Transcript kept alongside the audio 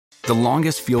The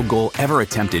longest field goal ever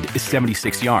attempted is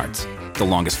 76 yards. The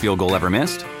longest field goal ever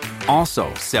missed?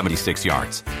 Also 76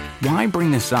 yards. Why bring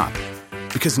this up?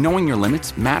 Because knowing your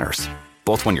limits matters,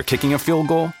 both when you're kicking a field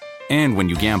goal and when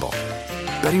you gamble.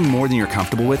 Betting more than you're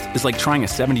comfortable with is like trying a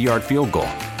 70-yard field goal.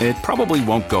 It probably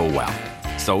won't go well.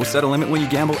 So set a limit when you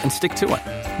gamble and stick to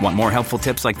it. Want more helpful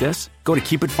tips like this? Go to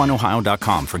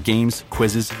keepitfunohio.com for games,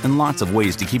 quizzes, and lots of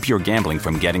ways to keep your gambling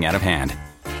from getting out of hand.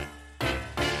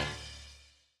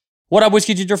 What up,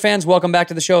 Whiskey Ginger fans? Welcome back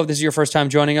to the show. If this is your first time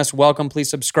joining us, welcome. Please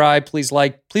subscribe. Please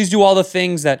like. Please do all the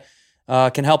things that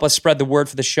can help us spread the word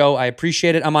for the show. I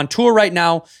appreciate it. I'm on tour right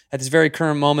now at this very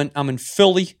current moment. I'm in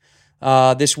Philly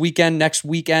this weekend. Next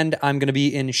weekend, I'm going to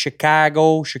be in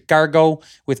Chicago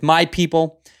with my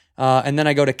people. And then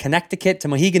I go to Connecticut to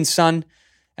Mohegan Sun.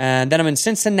 And then I'm in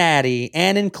Cincinnati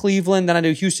and in Cleveland. Then I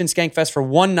do Houston Skankfest for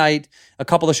one night. A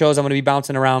couple of shows I'm going to be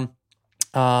bouncing around.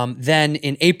 Then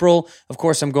in April, of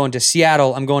course, I'm going to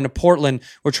Seattle. I'm going to Portland.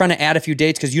 We're trying to add a few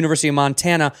dates because University of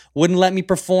Montana wouldn't let me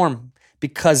perform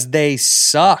because they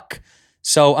suck.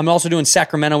 So I'm also doing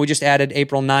Sacramento. We just added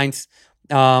April 9th.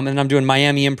 And then I'm doing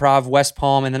Miami Improv, West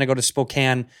Palm, and then I go to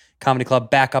Spokane Comedy Club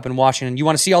back up in Washington. You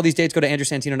want to see all these dates, go to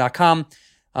andrewsantino.com.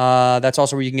 That's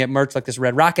also where you can get merch like this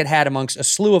Red Rocket hat amongst a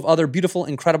slew of other beautiful,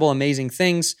 incredible, amazing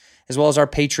things, as well as our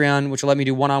Patreon, which will let me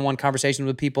do one-on-one conversations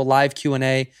with people, live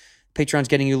Q&A. Patreon's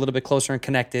getting you a little bit closer and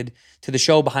connected to the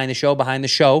show, behind the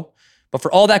show. But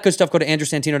for all that good stuff, go to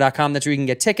andrewsantino.com. That's where you can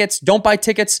get tickets. Don't buy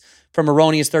tickets from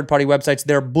erroneous third-party websites.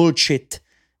 They're bullshit.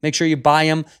 Make sure you buy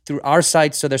them through our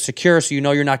site so they're secure, so you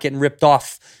know you're not getting ripped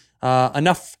off.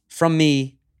 Enough from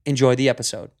me. Enjoy the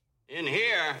episode. In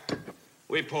here,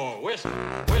 we pour whisk,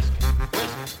 whisk,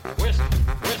 whisk, whisk,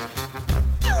 whisk.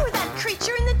 You were that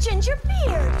creature in the ginger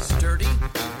beard. Sturdy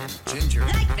and ginger.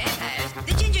 Like vampires,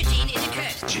 the ginger gene is a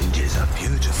curse. Gingers are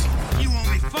beautiful. You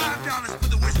owe me $5 for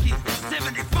the whiskey and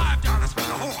 $75 for the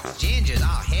horse. Gingers?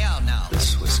 Oh, hell no.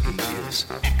 This whiskey is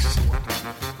excellent.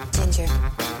 Ginger.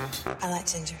 I like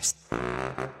gingers.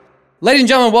 Ladies and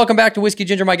gentlemen, welcome back to Whiskey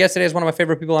Ginger. My guest today is one of my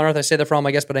favorite people on earth. I say that for all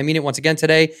my guests, but I mean it once again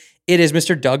today. It is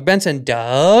Mr. Doug Benson.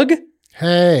 Doug?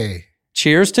 Hey.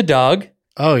 Cheers to Doug.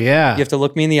 Oh, yeah. You have to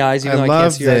look me in the eyes, even though I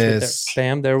can't see your eyes right there.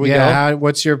 Bam, there we go.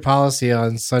 What's your policy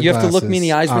on sunglasses? You have to look me in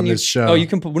the eyes when you... this show? Oh, you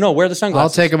can put... No, wear the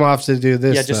sunglasses. I'll take them off to do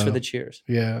this, Yeah, just though. for the cheers.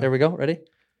 Yeah. There we go. Ready?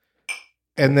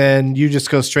 And then you just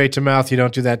go straight to mouth. You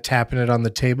don't do that tapping it on the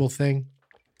table thing?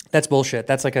 That's bullshit.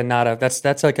 That's like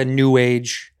that's like a new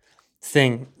age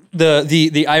thing.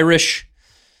 The Irish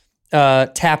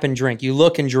tap and drink. You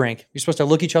look and drink. You're supposed to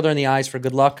look each other in the eyes for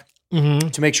good luck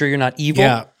to make sure you're not evil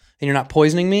and you're not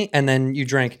poisoning me, and then you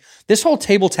drink. This whole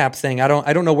table tap thing, I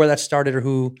don't know where that started or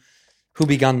who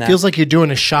begun that. Feels like you're doing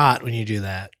a shot when you do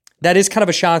that. That is kind of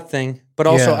a shot thing, but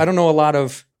also I don't know a lot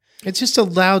of... It's just a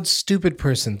loud, stupid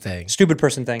person thing.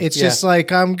 It's just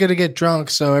like, I'm going to get drunk,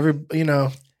 so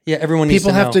Yeah, everyone needs to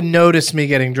know. People have to notice me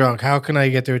getting drunk. How can I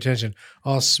get their attention?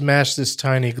 I'll smash this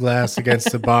tiny glass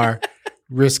against the bar,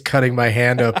 risk cutting my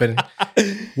hand open.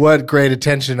 What great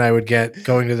attention I would get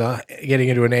getting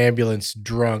into an ambulance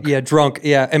drunk. Yeah, drunk.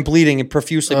 Yeah, and bleeding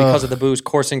profusely because of the booze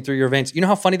coursing through your veins. You know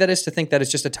how funny that is to think that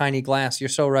it's just a tiny glass? You're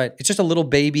so right. It's just a little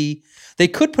baby. They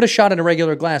could put a shot in a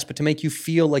regular glass, but to make you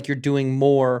feel like you're doing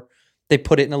more, they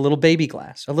put it in a little baby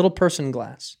glass, a little person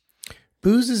glass.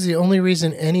 Booze is the only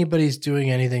reason anybody's doing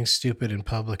anything stupid in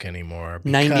public anymore.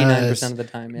 99% of the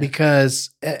time, yeah. Because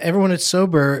everyone that's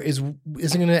sober isn't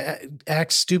going to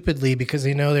act stupidly because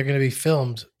they know they're going to be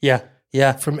filmed. Yeah,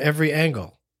 yeah. From every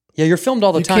angle. Yeah, you're filmed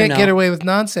all the time now. You can't get away with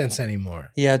nonsense anymore.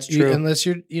 Yeah, it's true. Unless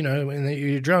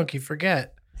you're drunk, you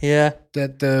forget. Yeah.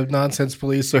 That the nonsense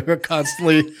police are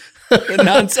constantly... The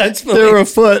nonsense police. They're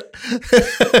afoot.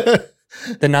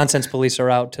 The nonsense police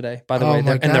are out today, by the way,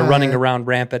 and they're running around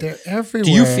rampant. They're everywhere.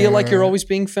 Do you feel like you're always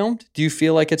being filmed? Do you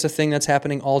feel like it's a thing that's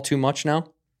happening all too much now?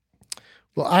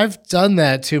 Well, I've done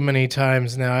that too many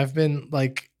times now. I've made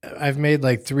like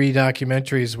 3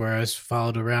 documentaries where I was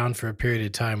followed around for a period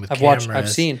of time with cameras. I've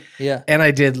seen, yeah. And I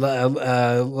did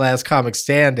Last Comic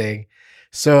Standing.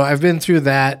 So I've been through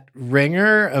that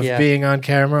ringer of being on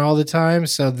camera all the time.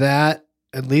 So that,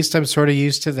 at least I'm sort of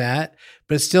used to that.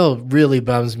 But it still really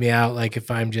bums me out, like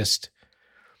if I'm just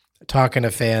talking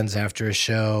to fans after a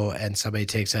show and somebody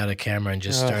takes out a camera and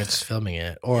just starts filming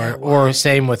it. Or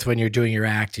same with when you're doing your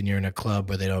act and you're in a club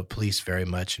where they don't police very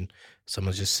much and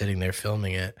someone's just sitting there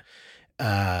filming it.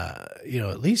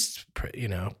 At least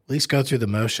go through the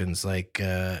motions, like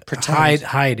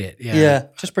hide it. Yeah,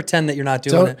 just pretend that you're not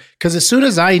doing it. Because as soon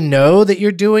as I know that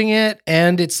you're doing it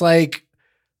and it's like,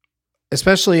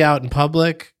 especially out in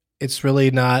public, it's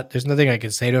really not, there's nothing I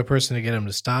can say to a person to get them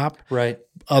to stop. Right.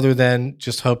 Other than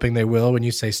just hoping they will when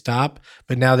you say stop.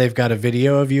 But now they've got a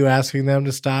video of you asking them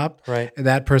to stop. Right. And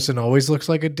that person always looks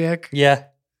like a dick. Yeah.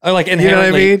 Or like You know what I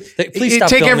inherently. mean? Please stop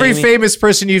Take filming every me. famous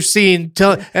person you've seen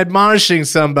admonishing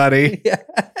somebody. Yeah.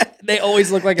 They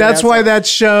always look like That's an why asshole. that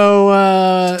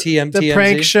show, the TMZ?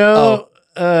 prank show,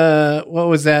 what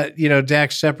was that? You know,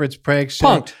 Dax Shepard's prank show.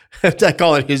 Punk'd. I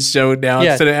call it his show now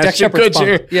Yeah, instead of Dax Ashton Shepard's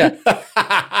Kutcher. Punk'd.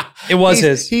 Yeah. It was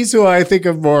his. He's who I think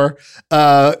of more.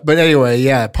 But anyway,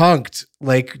 yeah, Punk'd.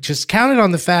 Like, just counted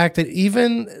on the fact that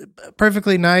even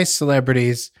perfectly nice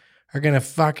celebrities are going to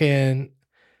fucking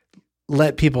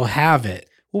let people have it.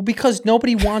 Well, because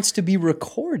nobody wants to be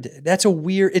recorded. That's a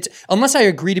weird. It's unless I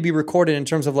agree to be recorded in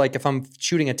terms of like if I'm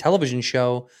shooting a television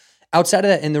show. Outside of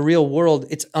that, in the real world,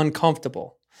 it's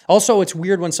uncomfortable. Also, it's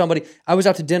weird when somebody. I was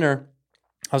out to dinner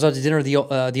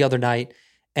the other night,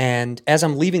 and as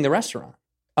I'm leaving the restaurant,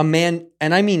 a man,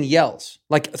 and I mean yells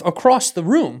like across the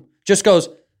room, just goes,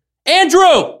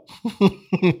 "Andrew!"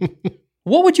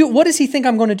 What does he think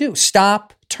I'm going to do?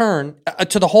 Stop, turn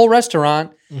to the whole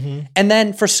restaurant. Mm-hmm. And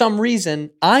then for some reason,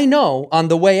 I know on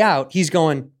the way out, he's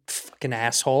going, fucking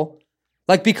asshole.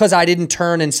 Like because I didn't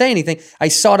turn and say anything, I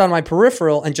saw it on my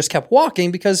peripheral and just kept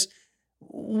walking because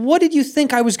what did you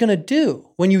think I was going to do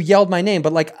when you yelled my name?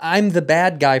 But like, I'm the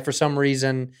bad guy for some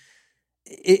reason.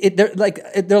 There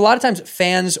are a lot of times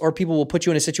fans or people will put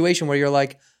you in a situation where you're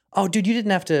like, oh dude, you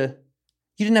didn't have to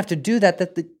do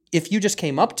that. If you just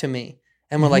came up to me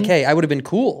and were like, hey, I would have been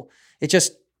cool. It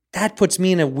just, that puts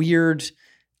me in a weird,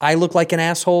 I look like an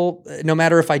asshole no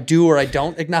matter if I do or I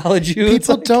don't acknowledge you.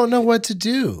 People don't know what to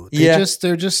do. They're just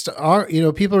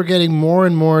people are getting more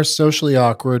and more socially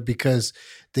awkward because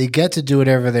they get to do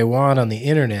whatever they want on the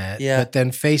internet. Yeah. But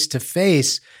then face to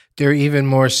face, they're even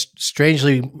more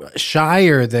strangely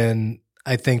shyer than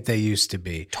I think they used to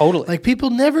be. Totally. Like people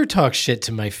never talk shit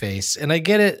to my face, and I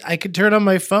get it. I could turn on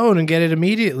my phone and get it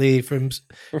immediately from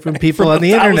people on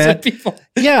the internet. People.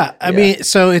 Yeah, I mean,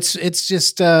 so it's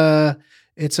just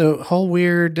it's a whole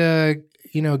weird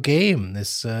game.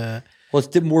 This Well,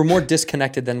 we're more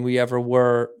disconnected than we ever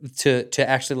were to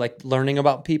actually like learning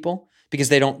about people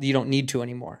because you don't need to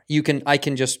anymore. I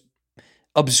can just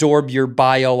absorb your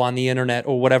bio on the internet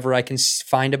or whatever I can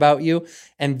find about you,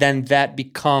 and then that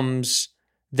becomes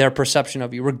their perception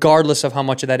of you, regardless of how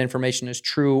much of that information is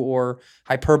true or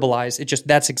hyperbolized.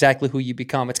 That's exactly who you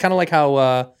become. It's kind of like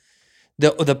how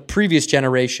the previous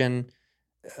generation.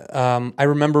 I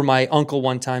remember my uncle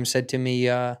one time said to me,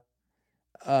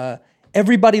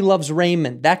 everybody loves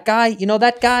Raymond. That guy, you know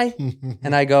that guy?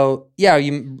 And I go, yeah,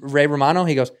 you Ray Romano?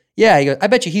 He goes, yeah. He goes, I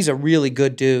bet you he's a really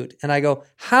good dude. And I go,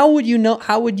 how would you know?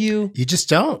 How would you? You just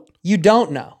don't. You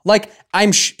don't know. Like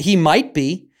he might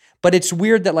be, but it's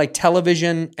weird that like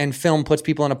television and film puts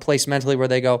people in a place mentally where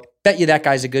they go, bet you that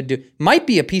guy's a good dude. Might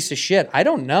be a piece of shit. I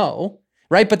don't know.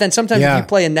 Right. But then sometimes if you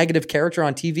play a negative character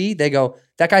on TV, they go,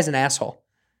 that guy's an asshole.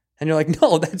 And you're like,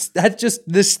 no, that's just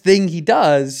this thing he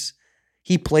does.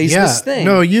 He plays this thing.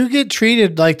 No, you get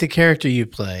treated like the character you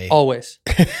play. Always.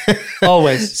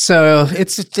 Always. So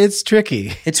it's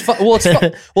tricky. It's fun. Well, it's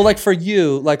fun. Well, like for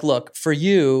you, like, look, for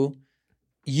you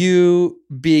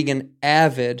being an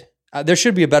avid, there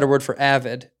should be a better word for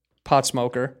avid pot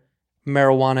smoker,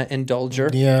 marijuana indulger.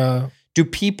 Yeah. Do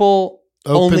people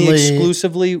only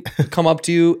exclusively come up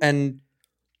to you and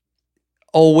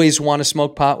always want to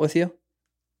smoke pot with you?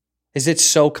 Is it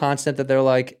so constant that they're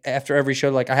like, after every show,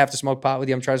 like, I have to smoke pot with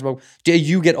you, I'm trying to smoke. Do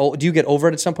you get over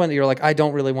it at some point that you're like, I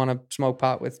don't really want to smoke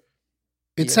pot with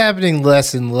you? It's happening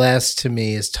less and less to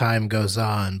me as time goes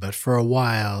on, but for a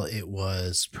while it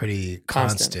was pretty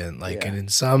constant. Like, and in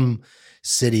some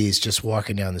cities, just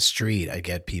walking down the street, I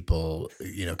get people,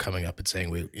 coming up and saying,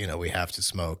 we have to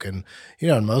smoke. And,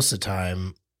 most of the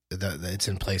time, it's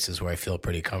in places where I feel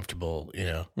pretty comfortable,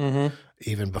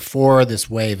 even before this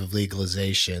wave of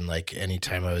legalization. Like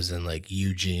anytime I was in like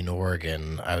Eugene,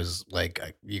 Oregon, I was like,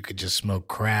 you could just smoke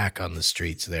crack on the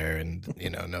streets there and,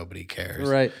 nobody cares.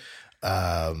 Right.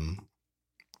 But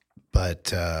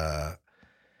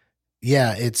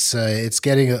it's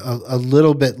getting a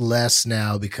little bit less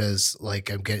now because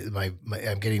like I'm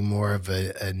getting more of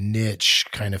a niche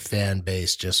kind of fan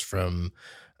base just from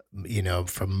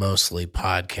mostly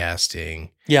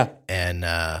podcasting. Yeah.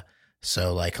 And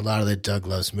so like a lot of the Doug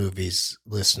Loves Movies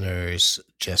listeners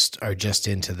are just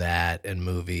into that and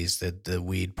movies, that the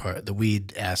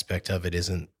weed aspect of it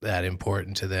isn't that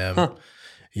important to them. Huh.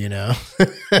 you know?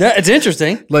 Yeah, it's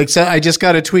interesting. Like, so I just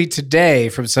got a tweet today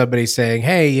from somebody saying,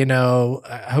 "Hey, you know,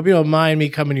 I hope you don't mind me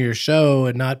coming to your show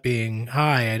and not being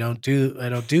high. I don't do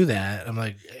that." I'm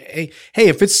like, hey,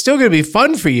 if it's still going to be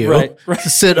fun for you Right. to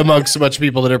sit amongst a bunch of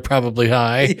people that are probably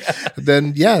high,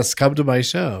 then yes, come to my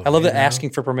show. I love you that know?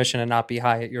 asking for permission and not be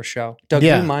high at your show. Doug,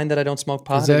 Yeah. do you mind that I don't smoke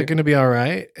pot? Is that going to be all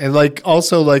right? And like,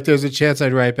 also, like, there's a chance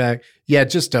I'd write back, "Yeah,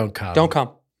 just don't come. Don't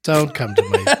come. Don't come to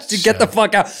my Just get the show.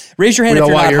 fuck out. Raise your hand We if don't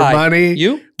you're want not your high. money.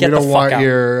 You get we the don't fuck want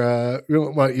out. we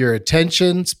don't want your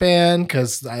attention span,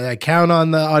 because I count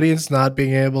on the audience not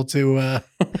being able to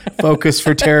focus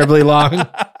for terribly long.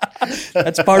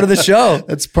 That's part of the show.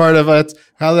 That's part of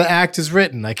how the act is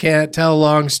written. I can't tell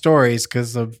long stories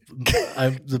because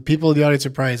the people in the audience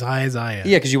are probably as high as I am.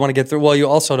 Yeah, because you want to get through. Well, you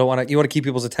also don't want to. You want to keep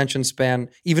people's attention span,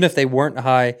 even if they weren't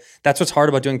high. That's what's hard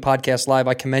about doing podcasts live.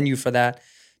 I commend you for that,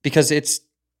 because it's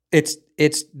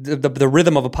the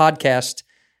rhythm of a podcast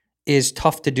is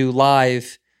tough to do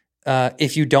live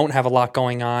if you don't have a lot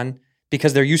going on,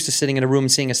 because they're used to sitting in a room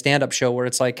and seeing a stand-up show where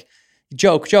it's like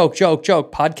joke.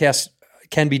 Podcasts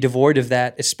can be devoid of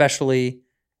that, especially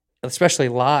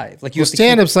live. Like you have to keep-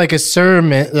 stand-up's like a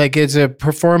sermon, like it's a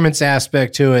performance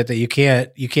aspect to it that you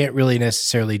can't really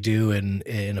necessarily do in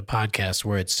a podcast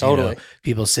where it's Totally. you know,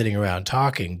 people sitting around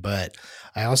talking. But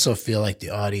I also feel like the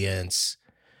audience,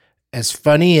 as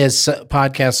funny as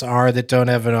podcasts are that don't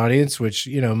have an audience, which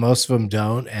you know most of them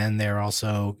don't, and they're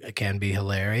also can be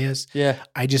hilarious. Yeah.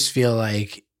 I just feel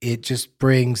like it just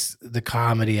brings the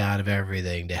comedy out of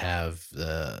everything to have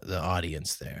the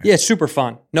audience there. Yeah, it's super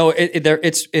fun. No,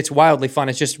 it's wildly fun.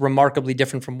 It's just remarkably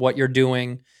different from what you're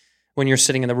doing when you're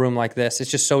sitting in the room like this. It's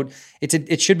just so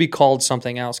it should be called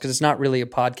something else, because it's not really a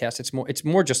podcast. It's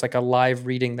more just like a live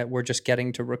reading that we're just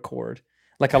getting to record,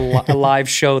 like a live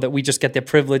show that we just get the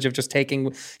privilege of just taking.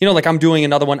 You know, like I'm doing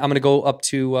another one. I'm going to go up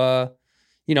to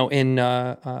in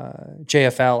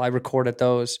JFL. I recorded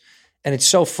those. And it's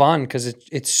so fun because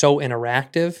it's so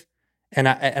interactive, and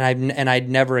I'd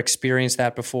never experienced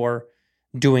that before,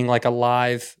 doing like a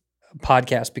live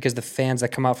podcast, because the fans that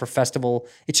come out for festival,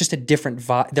 it's just a different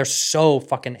vibe. They're so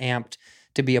fucking amped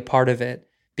to be a part of it,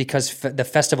 because the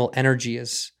festival energy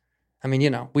is. I mean, you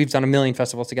know, we've done a million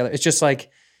festivals together. It's just like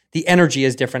the energy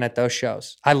is different at those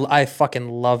shows. I fucking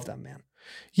love them, man.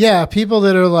 Yeah, people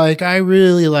that are like, I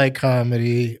really like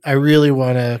comedy. I really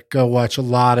want to go watch a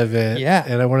lot of it. Yeah.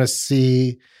 And I want to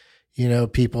see, you know,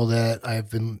 people that I've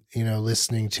been, you know,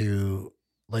 listening to,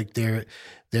 like they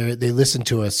listen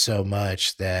to us so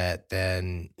much that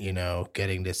then, you know,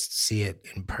 getting to see it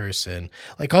in person.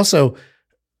 Like also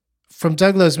from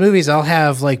Doug Loves Movies, I'll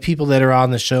have like people that are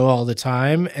on the show all the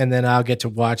time, and then I'll get to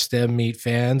watch them meet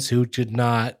fans who did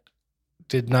not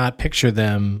picture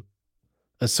them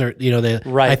a certain, you know,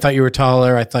 Right. I thought you were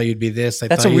taller. I thought you'd be this.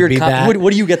 That's thought a weird you'd be that.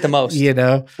 What do you get the most? You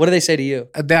know, What do they say to you?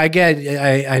 I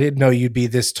didn't know you'd be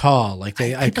this tall. Like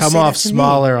I People come say off that to me.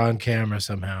 smaller on camera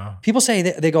somehow. People say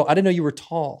they go, I didn't know you were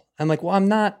tall. I'm like, well, I'm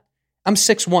not. I'm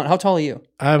 6'1". How tall are you?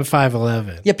 I'm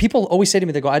 5'11". Yeah, people always say to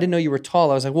me, they go, I didn't know you were tall.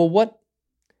 I was like, well, what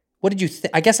did you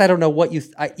think? I guess I don't know what you,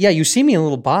 you see me in a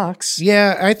little box.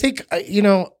 Yeah, I think, you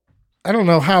know, I don't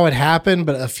know how it happened,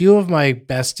 but a few of my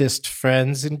bestest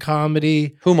friends in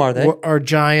comedy Whom are they? are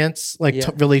giants, like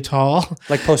Yeah. really tall.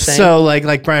 Like Posehn? So like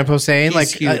Brian Posehn, He's like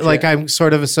huge, like yeah. I'm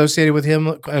sort of associated with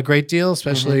him a great deal,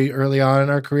 especially early on in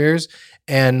our careers.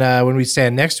 And when we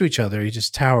stand next to each other, he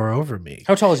just tower over me.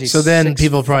 How tall is he? So then 6'5"?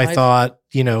 people probably thought,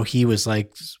 you know, he was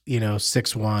like, you know,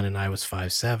 6'1" and I was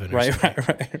 5'7".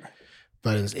 Right.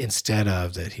 But instead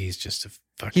of that, he's just a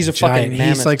fucking He's a fucking giant.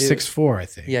 mammoth, He's like dude. 6'4", I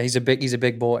think. Yeah, he's a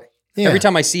big boy. Yeah. Every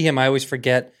time I see him, I always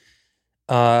forget.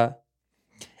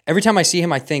 Every time I see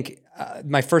him, I think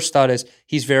my first thought is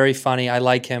he's very funny. I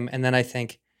like him, and then I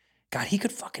think, God, he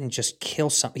could fucking just kill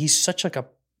something. He's such like a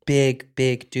big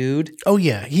dude. Oh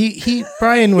yeah, he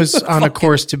Brian was on a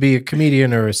course to be a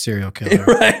comedian or a serial killer.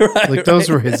 Right. Like those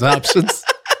were his options.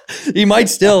 He might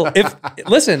still.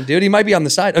 Listen, dude, he might be on the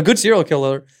side. A good serial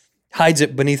killer hides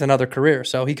it beneath another career,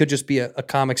 so he could just be a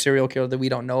comic serial killer that we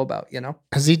don't know about. You know?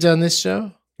 Has he done this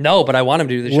show? No, but I want him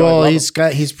to do the show. I Well, love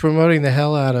him. he's promoting the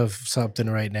hell out of something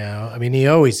right now. I mean, he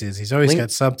always is. He's always got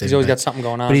something. He's always got something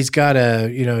going on. But he's got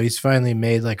he's finally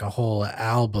made like a whole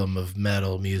album of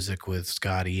metal music with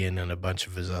Scott Ian and a bunch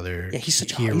of his other he's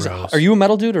such heroes. Are you a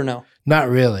metal dude or no? Not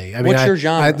really. I mean, What's your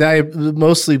genre? I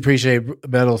mostly appreciate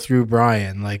metal through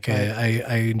Brian. Like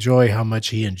I enjoy how much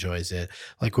he enjoys it.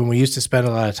 Like when we used to spend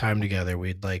a lot of time together,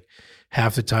 we'd like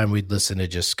half the time we'd listen to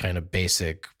just kind of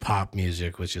basic pop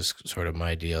music, which is sort of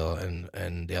my deal,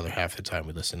 and the other half of the time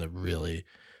we'd listen to really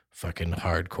fucking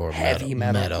hardcore Heavy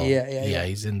metal. Yeah.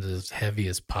 He's into as heavy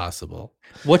as possible.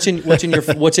 What's in your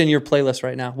playlist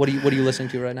right now? What are you listening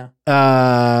to right now?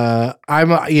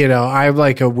 I'm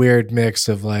like a weird mix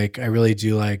of like, I really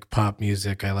do like pop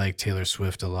music. I like Taylor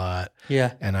Swift a lot.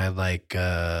 Yeah. And I like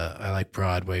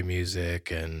Broadway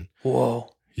music and whoa.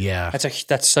 Yeah.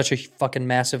 That's such a fucking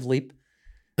massive leap.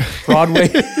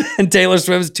 Broadway and Taylor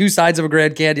Swift, two sides of a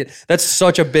Grand Canyon. That's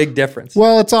such a big difference.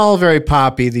 Well, it's all very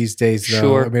poppy these days, though.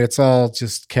 Sure. I mean, it's all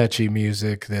just catchy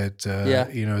music that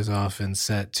is often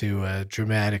set to a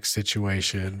dramatic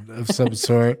situation of some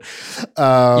sort.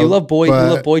 You love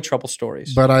boy trouble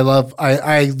stories. But I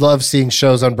love seeing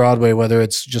shows on Broadway, whether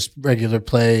it's just regular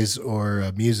plays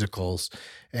or musicals.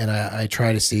 And I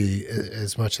try to see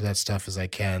as much of that stuff as I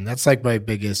can. That's like my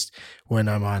biggest when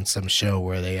I'm on some show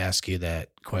where they ask you that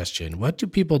question. What do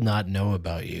people not know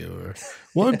about you? Or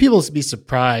what would people be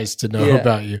surprised to know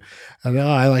about you?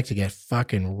 I like to get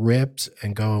fucking ripped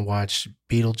and go and watch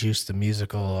Beetlejuice the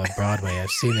musical on Broadway. I've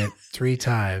seen it 3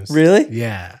 times. Really?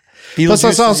 Yeah. Plus,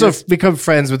 I've also become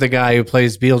friends with the guy who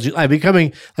plays Beetlejuice. I'm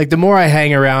becoming like, the more I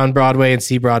hang around Broadway and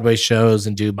see Broadway shows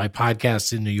and do my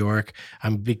podcasts in New York,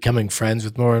 I'm becoming friends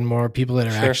with more and more people that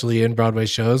are actually in Broadway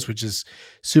shows, which is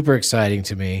super exciting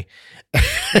to me.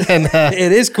 And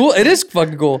it is cool. It is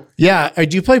fucking cool. Yeah.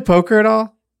 Do you play poker at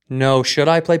all? No. Should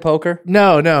I play poker?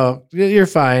 No, you're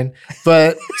fine.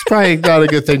 But it's probably not a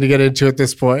good thing to get into at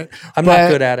this point. I'm not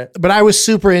good at it. But I was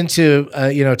super into,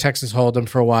 Texas Hold'em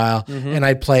for a while, and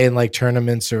I'd play in like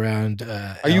tournaments around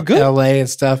Are you good? LA and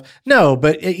stuff. No,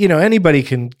 but anybody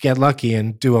can get lucky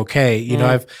and do okay.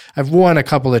 I've won a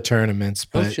couple of tournaments.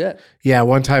 But oh shit! Yeah,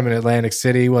 one time in Atlantic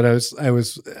City when I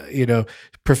was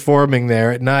performing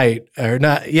there at night, or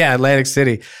not? Yeah, Atlantic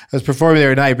City. I was performing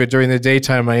there at night, but during the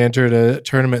daytime, I entered a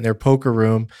tournament in their poker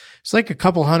room. It's like a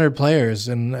couple hundred players,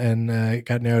 and it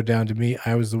got narrowed down to me.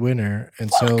 I was the winner,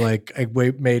 and so like I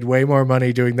made way more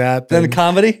money doing that than the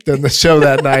comedy, than the show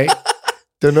that night,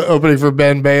 than the opening for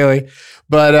Ben Bailey.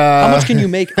 But how much can you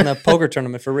make on a poker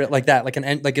tournament for real, like that, like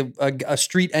a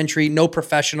street entry, no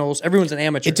professionals, everyone's an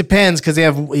amateur? It depends because they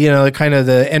have kind of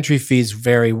the entry fees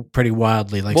vary pretty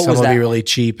wildly. Like some will be really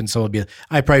cheap, and some will be.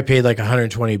 I probably paid like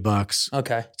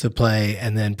 $120 to play,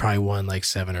 and then probably won like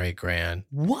 $7 or $8 grand.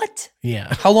 What?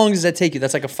 Yeah. How long does that take you?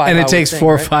 That's like a 5 and hour it takes thing,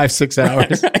 4, right? 5, 6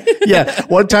 hours. Yeah.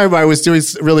 One time I was doing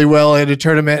really well in a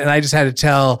tournament, and I just had to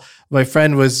tell my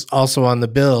friend was also on the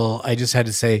bill. I just had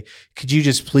to say, could you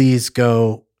just please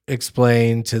go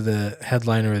explain to the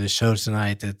headliner of the show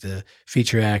tonight that the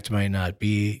feature act might not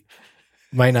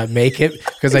make it,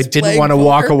 because I didn't want to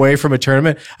walk away from a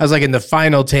tournament. I was like in the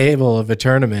final table of a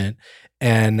tournament,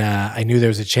 and I knew there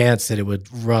was a chance that it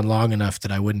would run long enough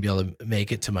that I wouldn't be able to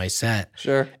make it to my set.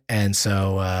 Sure. And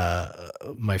so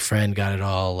my friend got it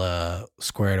all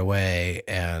squared away,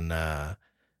 and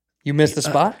you missed the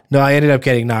spot? No, I ended up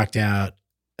getting knocked out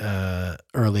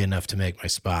early enough to make my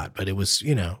spot, but it was,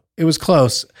 it was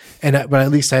close. But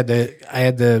at least I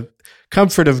had the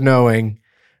comfort of knowing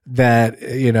that,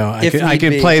 I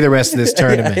could play the rest of this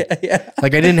tournament. Yeah.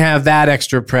 Like I didn't have that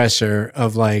extra pressure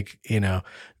of like,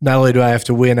 not only do I have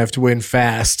to win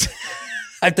fast.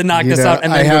 I have to knock this out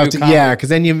and then I have do to, comedy. yeah, because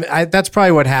then that's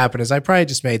probably what happened is I probably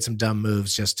just made some dumb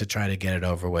moves just to try to get it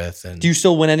over with. And do you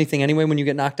still win anything anyway when you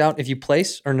get knocked out if you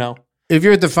place or no? If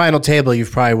you're at the final table,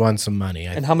 you've probably won some money.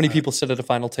 And how many people sit at a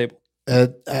final table?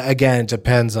 Again, it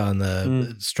depends on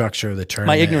the structure of the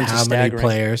tournament. My ignorance is staggering. How many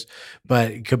players, but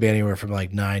it could be anywhere from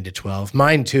like 9 to 12.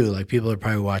 Mine too. Like people are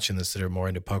probably watching this that are more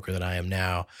into poker than I am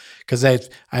now, because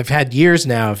I've had years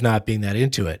now of not being that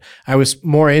into it. I was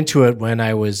more into it when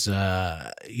I was,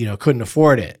 couldn't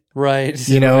afford it. Right.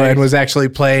 And was actually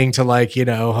playing to like,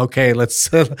 okay, let's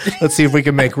see if we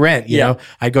can make rent. You know,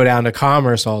 I go down to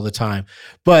Commerce all the time.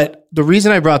 But the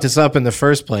reason I brought this up in the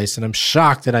first place, and I'm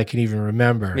shocked that I can even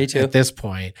remember at this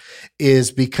point,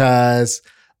 is because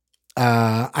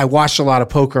I watched a lot of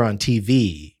poker on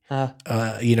TV.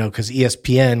 Because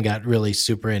ESPN got really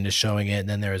super into showing it. And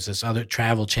then there was this other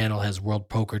travel channel has World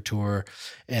Poker Tour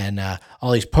and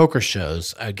all these poker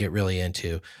shows I'd get really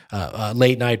into,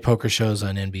 late night poker shows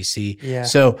on NBC. Yeah.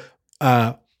 So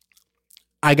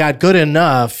I got good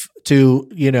enough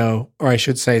to, or I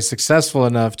should say successful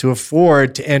enough to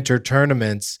afford to enter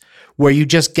tournaments where you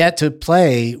just get to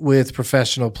play with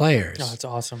professional players. Oh, that's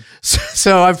awesome.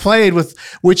 So I've played with,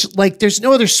 which like there's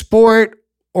no other sport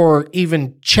or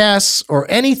even chess or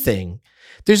anything.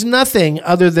 There's nothing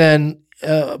other than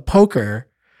poker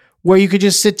where you could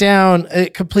just sit down, a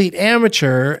complete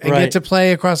amateur, and get to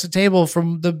play across the table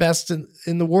from the best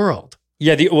in the world.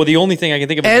 Yeah, the only thing I can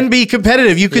think of and be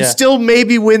competitive. You could Yeah. still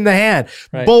maybe win the hand.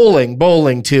 Right.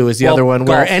 Bowling too is the Well, other one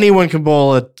where golf. anyone can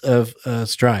bowl a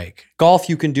strike. golf.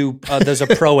 You can do. There's a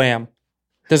pro-am.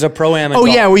 There's a pro-am. in Oh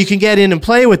golf. yeah, where you can get in and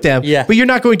play with them. Yeah. But you're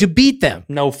not going to beat them.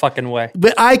 No fucking way.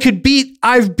 But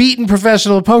I've beaten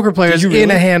professional poker players you in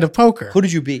really? a hand of poker. Who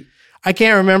did you beat? I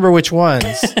can't remember which ones.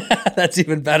 That's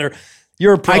even better.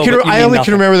 You're a pro. but you I mean only nothing.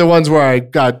 can remember the ones where I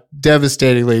got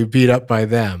devastatingly beat up by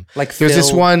them. Like there's this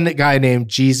Phil. one guy named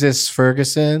Jesus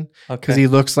Ferguson because Okay. he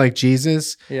looks like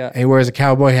Jesus. Yeah. And he wears a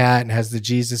cowboy hat and has the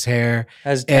Jesus hair.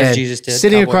 As And Jesus did.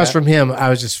 Sitting cowboy across hat. from him,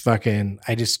 I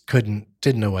just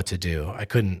didn't know what to do. I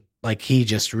couldn't, like, he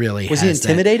just really Was he has that-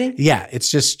 intimidating? Yeah. It's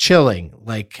just chilling.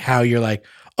 Like how you're like,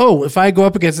 oh, if I go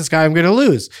up against this guy, I'm going to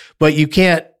lose. But you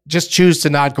can't just choose to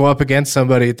not go up against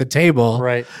somebody at the table.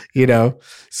 Right. You know?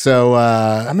 So,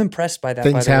 I'm impressed by that.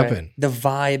 things by the way. happen. The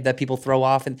vibe that people throw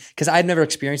off, and because I've never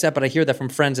experienced that, but I hear that from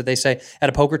friends that they say at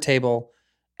a poker table,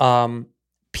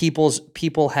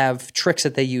 people have tricks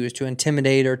that they use to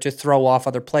intimidate or to throw off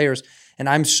other players, and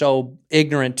I'm so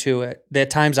ignorant to it. The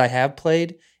times I have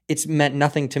played, it's meant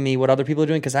nothing to me what other people are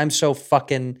doing because I'm so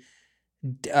fucking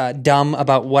dumb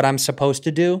about what I'm supposed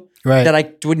to do Right. that I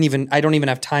don't even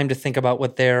have time to think about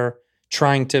what they're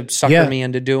trying to sucker Yeah. me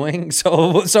into doing.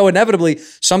 So inevitably,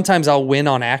 sometimes I'll win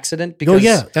on accident oh because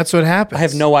yeah, that's what happens. I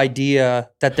have no idea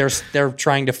that they're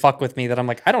trying to fuck with me. That I'm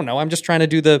like, I don't know. I'm just trying to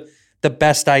do the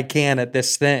best I can at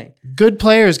this thing. Good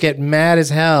players get mad as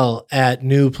hell at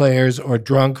new players or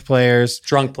drunk players.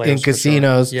 Drunk players in for sure.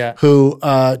 casinos Yeah. who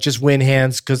just win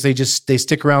hands because they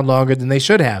stick around longer than they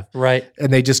should have. Right.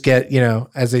 And they just get,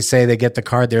 as they say, they get the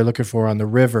card they're looking for on the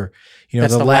river.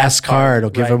 That's The the last last card card, will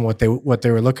give right. them what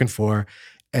they were looking for.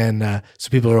 And so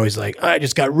people are always like, oh, I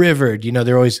just got rivered.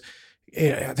 They're always,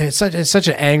 there's such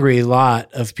an angry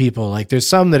lot of people. Like there's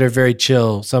some that are very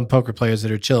chill, some poker players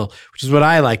that are chill, which is what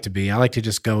I like to be. I like to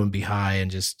just go and be high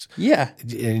and just Yeah.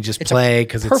 play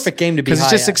because perfect game to be because it's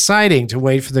high just at. exciting to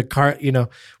wait for the card.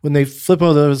 When they flip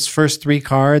over those first three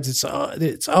cards,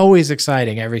 it's always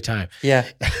exciting every time. Yeah.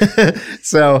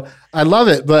 So I love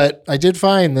it, but I did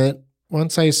find that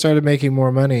once I started making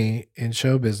more money in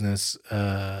show business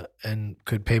and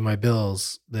could pay my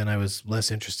bills, then I was less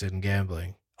interested in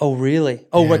gambling. Oh, really?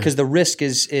 Oh, Yeah. right. Because the risk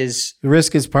is The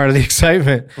risk is part of the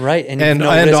excitement, right, and and no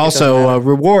risk, it doesn't also a matter.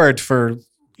 reward for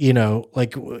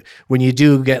like when you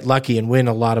do get lucky and win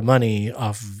a lot of money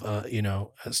off of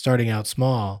starting out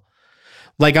small.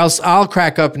 Like I'll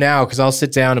crack up now because I'll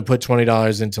sit down and put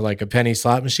 $20 into like a penny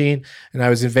slot machine. And I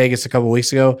was in Vegas a couple of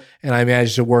weeks ago, and I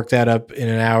managed to work that up in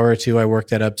an hour or two. I worked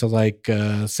that up to like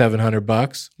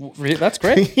 $700. That's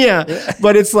great. Yeah,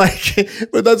 but it's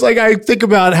like, I think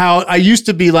about how I used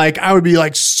to be like, I would be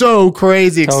like so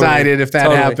crazy Totally. excited if that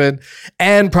Totally. happened,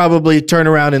 and probably turn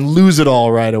around and lose it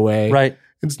all right away. Right.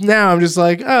 And now I'm just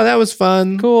like, oh, that was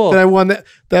fun. Cool. That I won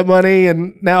that money,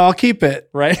 and now I'll keep it.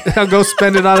 Right. I'll go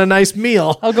spend it on a nice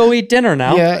meal. I'll go eat dinner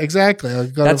now. Yeah, exactly. I'll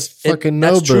go That's to fucking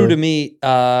that's Nobu. true to me.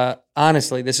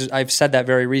 Honestly, I've said that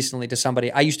very recently to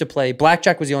somebody. I used to play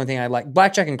blackjack. Was the only thing I liked.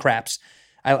 Blackjack and craps.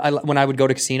 I when I would go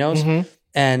to casinos, Mm-hmm.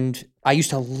 and I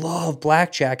used to love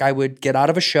blackjack. I would get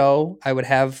out of a show. I would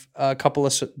have a couple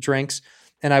of drinks,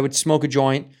 and I would smoke a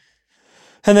joint.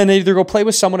 And then either go play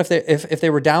with someone if they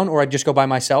were down, or I'd just go by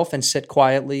myself and sit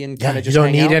quietly and kind Yeah, of you just don't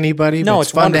hang need out. anybody. No, but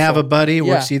it's fun to have a wonderful. buddy. It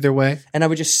Yeah. works either way. And I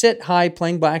would just sit high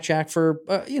playing blackjack for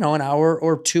an hour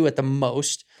or two at the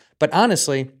most. But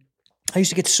honestly, I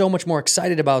used to get so much more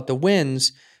excited about the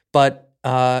wins. But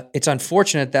it's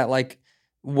unfortunate that like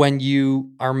when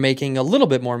you are making a little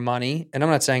bit more money, and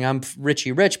I'm not saying I'm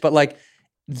richy rich, but like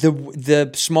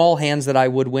the small hands that I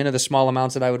would win or the small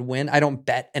amounts that I would win, I don't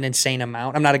bet an insane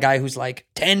amount. I'm not a guy who's like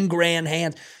 10 grand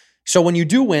hands. So when you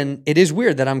do win, it is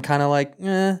weird that I'm kind of like,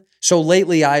 eh. So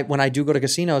lately, when I do go to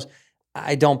casinos,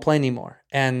 I don't play anymore.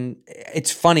 And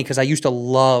it's funny because I used to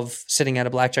love sitting at a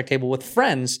blackjack table with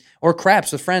friends or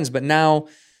craps with friends, but now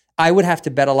I would have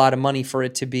to bet a lot of money for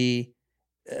it to be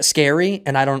scary,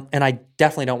 and I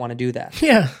definitely don't want to do that.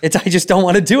 Yeah. I just don't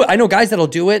want to do it. I know guys that'll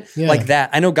do it Yeah. like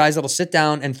that. I know guys that'll sit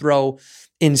down and throw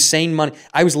insane money.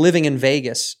 I was living in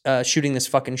Vegas shooting this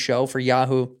fucking show for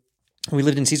Yahoo. We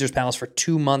lived in Caesar's Palace for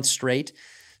 2 months straight.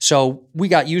 So we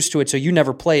got used to it. So you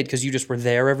never played because you just were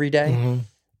there every day. Mm-hmm.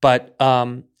 But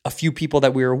a few people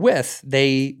that we were with,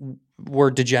 they were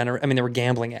degenerate. I mean, they were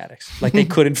gambling addicts. Like they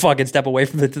couldn't fucking step away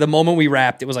from it. The moment we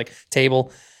wrapped, it was like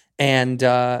table. And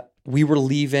we were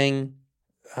leaving,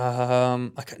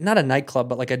 not a nightclub,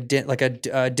 but like a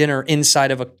dinner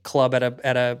inside of a club at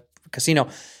a casino.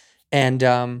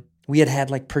 And we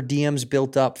had like per diems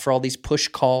built up for all these push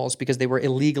calls because they were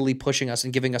illegally pushing us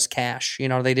and giving us cash. You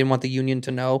know, they didn't want the union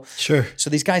to know. Sure. So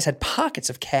these guys had pockets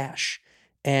of cash.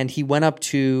 And he went up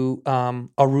to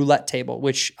a roulette table,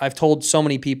 which I've told so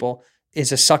many people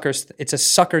is it's a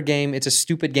sucker game. It's a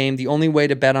stupid game. The only way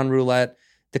to bet on roulette,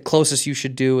 the closest you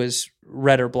should do is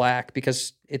red or black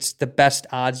because it's the best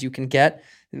odds you can get.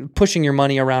 Pushing your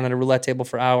money around at a roulette table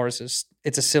for hours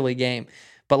it's a silly game.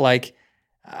 But like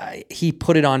he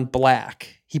put it on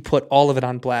black. He put all of it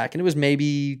on black, and it was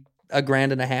maybe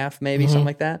 $1.50, maybe something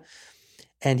like that.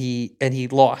 And he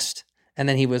lost. And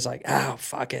then he was like, oh,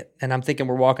 fuck it. And I'm thinking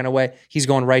we're walking away. He's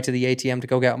going right to the ATM to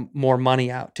go get more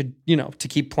money out to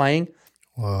keep playing.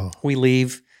 Whoa. We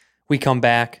leave. We come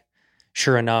back.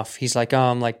 Sure enough, he's like, oh,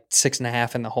 I'm like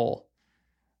 6.5 in the hole.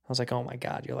 I was like, oh my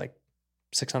God, you're like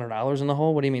 $600 in the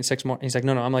hole? What do you mean 6 more? He's like,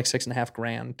 no, I'm like $6.5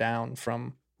 grand down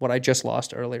from what I just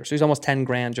lost earlier. So he's almost 10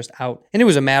 grand just out. And it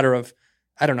was a matter of,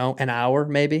 I don't know, an hour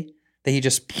maybe that he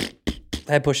just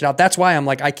had pushed it out. That's why I'm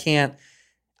like, I can't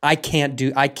be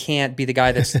the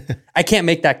guy that's, I can't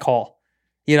make that call.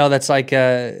 You know, that's like,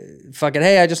 fucking,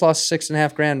 hey, I just lost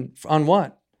 6.5 grand on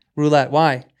what? Roulette.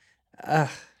 Why?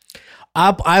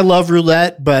 I love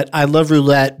roulette, but I love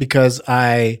roulette because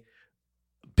I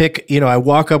I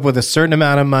walk up with a certain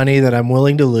amount of money that I'm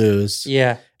willing to lose.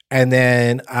 Yeah. And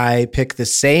then I pick the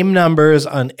same numbers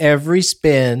on every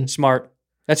spin. Smart.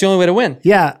 That's the only way to win.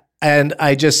 Yeah. And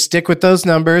I just stick with those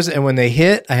numbers. And when they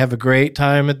hit, I have a great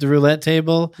time at the roulette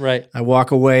table. Right. I walk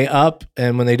away up.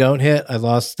 And when they don't hit, I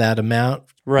lost that amount.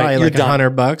 Right. Probably You're like done.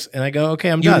 $100. And I go, okay,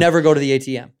 I'm You done. never go to the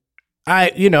ATM.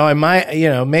 I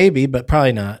might, maybe, but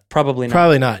probably not. Probably not.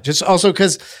 Probably not. Just also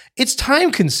because it's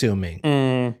time consuming.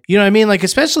 You know what I mean? Like,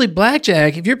 especially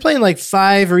blackjack, if you're playing like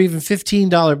 $5 or even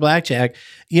 $15 blackjack,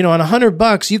 on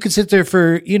 $100, you could sit there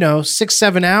for,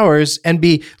 6-7 hours and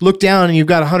be looked down and you've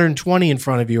got 120 in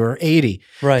front of you or 80.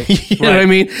 Right. You know what I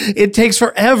mean? It takes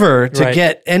forever to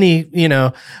get any,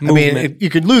 you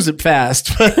could lose it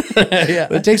fast, but, Yeah.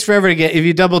 but it takes forever to get, if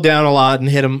you double down a lot and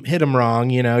hit them wrong,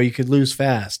 you could lose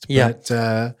fast. Yeah.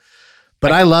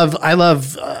 But I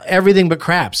love everything but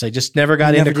craps. I just never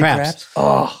got into craps.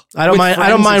 Oh, I don't with mind. I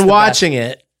don't friends, it's mind the watching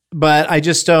it, but I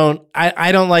just don't.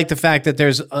 I don't like the fact that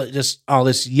there's just all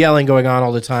this yelling going on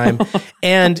all the time,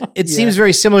 and it seems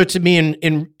very similar to me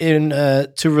to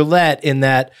roulette in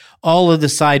that all of the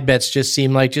side bets just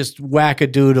seem like just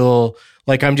wackadoodle.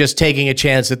 Like I'm just taking a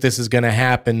chance that this is going to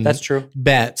happen. That's true.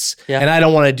 Bets, Yeah. and I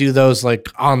don't want to do those like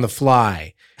on the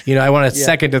fly. I want a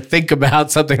second to think about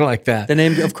something like that. The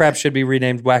name of craps should be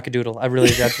renamed Wackadoodle.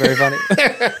 That's very funny.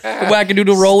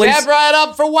 Wackadoodle rollies. Step right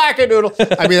up for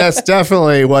wackadoodle. I mean, that's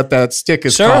definitely what that stick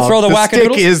is Sir, called. throw the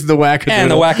wackadoodles. Stick is the wackadoodle.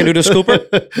 And the Wackadoodle scooper.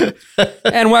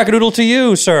 And Wackadoodle to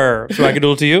you, sir.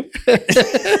 Wackadoodle to you.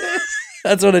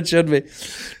 That's what it should be.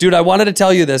 Dude, I wanted to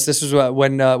tell you this. This was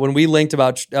when we linked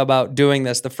about doing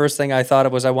this. The first thing I thought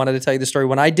of was I wanted to tell you the story.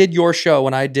 When I did your show,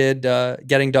 when I did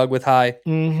Getting Doug with High,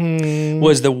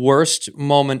 was the worst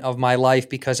moment of my life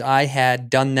because I had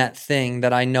done that thing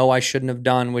that I know I shouldn't have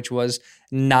done, which was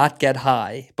not get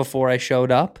high before I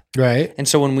showed up. Right. And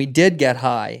so when we did get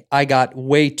high, I got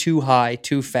way too high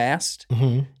too fast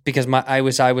because I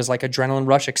was like adrenaline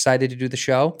rush, excited to do the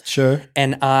show. Sure.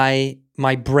 And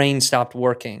my brain stopped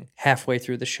working halfway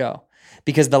through the show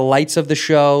because the lights of the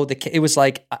show, it was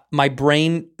like my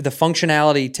brain, the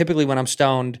functionality typically when I'm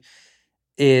stoned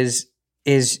is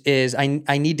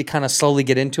I need to kind of slowly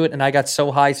get into it. And I got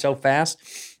so high so fast,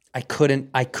 I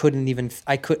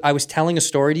was telling a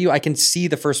story to you. I can see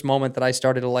the first moment that I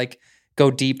started to like go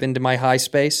deep into my high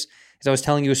space. Because I was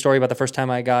telling you a story about the first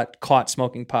time I got caught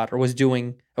smoking pot or was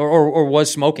doing, or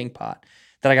was smoking pot,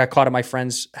 that I got caught at my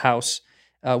friend's house.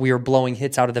 We were blowing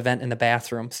hits out of the vent in the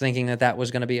bathroom, thinking that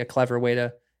was going to be a clever way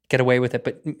to get away with it,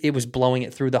 but it was blowing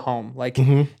it through the home like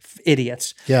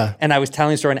idiots. Yeah. And I was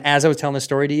telling the story, and as I was telling the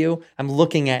story to you, I'm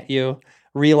looking at you,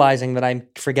 realizing that I'm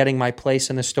forgetting my place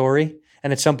in the story.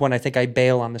 And at some point, I think I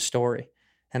bail on the story.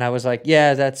 And I was like,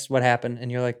 yeah, that's what happened.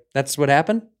 And you're like, that's what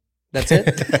happened? That's it?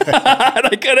 And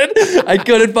I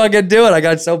couldn't fucking do it. I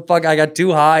got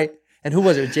too high. And who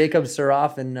was it? Jacob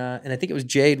Suroff and I think it was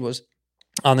Jade was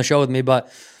on the show with me,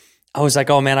 but I was like,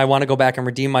 oh man, I want to go back and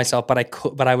redeem myself, but I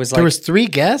was like, there was 3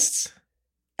 guests?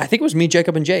 I think it was me,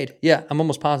 Jacob, and Jade. Yeah, I'm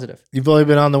almost positive. You've only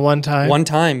been on the one time? One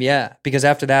time, yeah. Because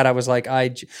after that, I was like,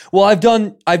 I've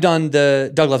done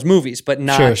the Doug Loves Movies, but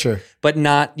not, sure. But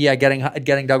not,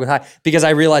 getting Doug with High. Because I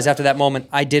realized after that moment,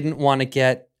 I didn't want to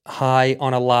get high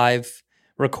on a live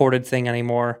recorded thing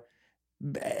anymore.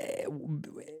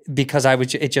 Because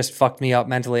it just fucked me up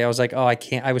mentally. I was like, oh, I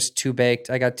can't. I was too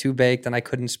baked. I got too baked and I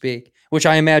couldn't speak, which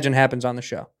I imagine happens on the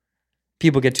show.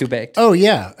 people get too baked. Oh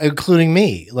yeah, including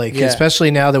me. Like Yeah.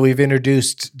 especially now that we've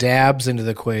introduced dabs into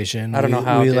the equation. I don't know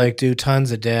how, we dude. like do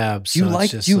tons of dabs. Do you so it's like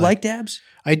just do you like dabs?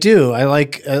 I do. I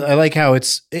like how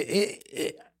it's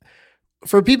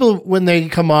for people when they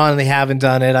come on and they haven't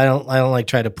done it. I don't like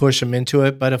try to push them into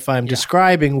it. But if I'm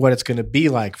describing what it's going to be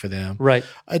like for them, Right.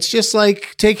 it's just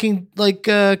like taking like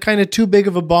kind of too big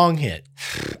of a bong hit.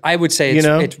 I would say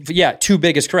it's too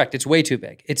big is correct. It's way too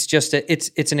big. It's just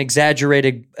it's an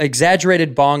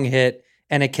exaggerated bong hit,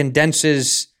 and it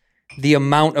condenses the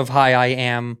amount of high I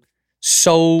am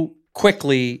so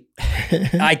quickly.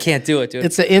 I can't do it, dude.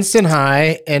 It's an instant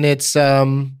high, and it's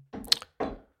can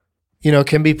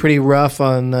be pretty rough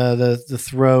on the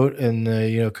throat,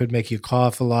 and could make you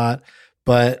cough a lot.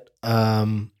 But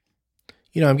I'm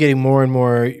getting more and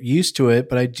more used to it.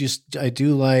 But I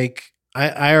do like.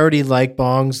 I already like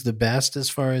bongs the best as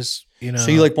far as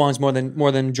So you like bongs more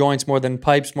than joints, more than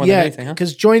pipes, more than anything, huh?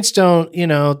 Because joints don't,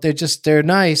 they're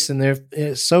nice and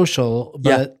they're social,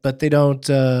 but they don't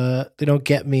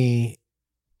get me,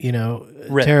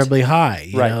 Ripped. terribly high.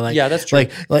 Right. Yeah, that's true.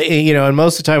 And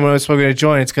most of the time when I'm smoking a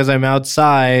joint, it's because I'm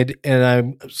outside and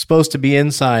I'm supposed to be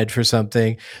inside for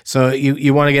something. So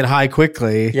you want to get high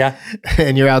quickly. Yeah.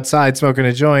 And you're outside smoking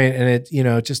a joint, and it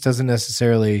just doesn't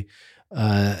necessarily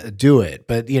do it.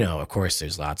 But of course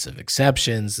there's lots of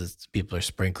exceptions. People are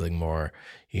sprinkling more,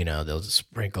 they'll just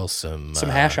sprinkle some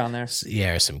hash on there.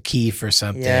 Or some keef or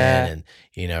something. Yeah. And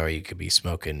or you could be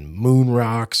smoking moon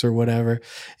rocks or whatever.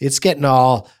 It's getting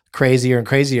all crazier and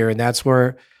crazier, and that's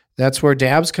where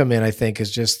dabs come in. I think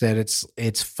is just that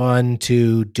it's fun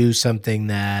to do something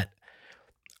that,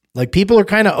 like, people are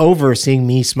kind of over seeing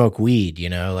me smoke weed,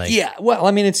 Yeah, well,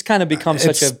 I mean, it's kind of become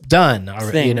such a done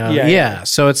already, thing. Yeah.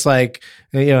 So it's like,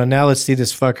 now let's see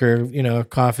this fucker,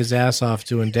 cough his ass off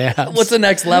doing dabs. What's the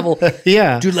next level?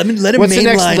 Yeah, Dude, let him. What's the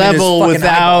next level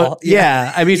without?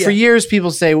 Yeah. I mean, for years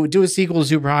people say, well, do a sequel to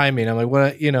Super High. I mean, I'm like, what?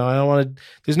 I don't want to.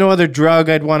 There's no other drug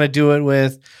I'd want to do it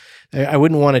with. I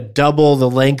wouldn't want to double the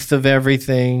length of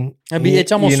everything.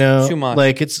 It's almost too much.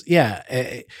 Like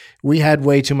we had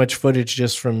way too much footage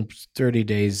just from 30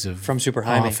 days from Super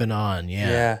High off and on.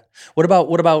 Yeah. What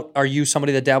about? Are you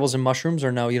somebody that dabbles in mushrooms,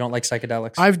 or no? You don't like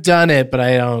psychedelics? I've done it, but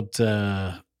I don't.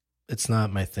 It's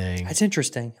not my thing. That's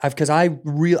interesting. I've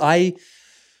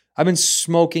been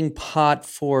smoking pot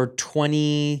for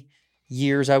 20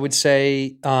 years, I would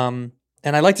say.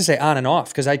 And I like to say on and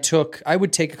off, because I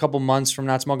would take a couple months from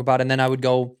not smoking pot, and then I would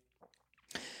go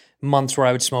months where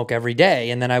I would smoke every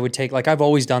day. And then I would take, I've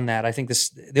always done that. I think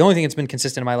the only thing that's been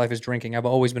consistent in my life is drinking. I've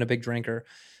always been a big drinker.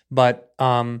 But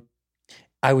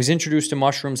I was introduced to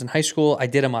mushrooms in high school. I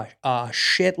did them a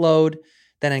shitload.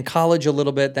 Then in college a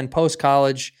little bit. Then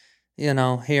post-college,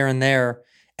 here and there.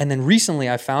 And then recently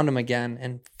I found them again.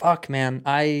 And fuck, man,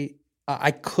 I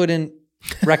couldn't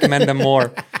recommend them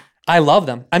more. I love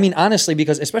them. I mean, honestly,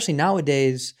 because especially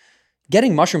nowadays,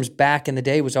 getting mushrooms back in the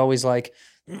day was always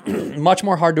much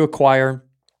more hard to acquire,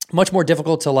 much more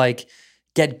difficult to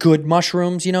get good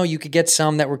mushrooms. You could get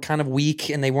some that were kind of weak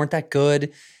and they weren't that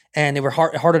good, and they were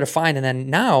harder to find. And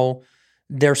then now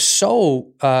they're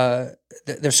so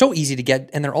easy to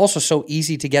get, and they're also so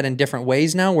easy to get in different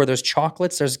ways now, where there's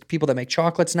chocolates. There's people that make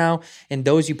chocolates now, and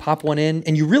those you pop one in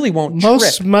and you really won't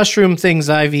Most trip. mushroom things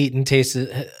I've eaten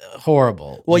tasted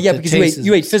horrible. Well, yeah, because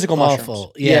you ate physical mushrooms.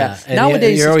 Awful. Yeah. And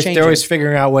Nowadays, they're always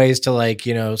figuring out ways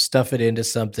to stuff it into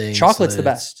something. Chocolate's the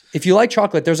best. If you like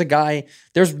chocolate, there's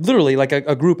literally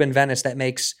a group in Venice that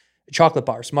makes chocolate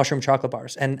bars, mushroom chocolate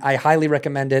bars, and I highly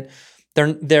recommend it.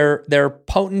 They're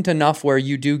potent enough where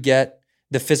you do get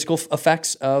the physical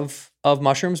effects of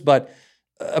mushrooms, but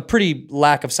a pretty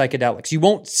lack of psychedelics. You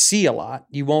won't see a lot,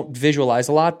 you won't visualize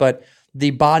a lot, but the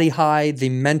body high, the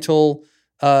mental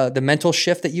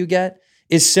shift that you get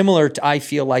is similar to, I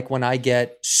feel like, when I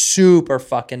get super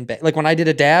fucking big. Like when I did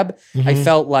a dab, I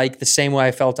felt like the same way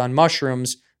I felt on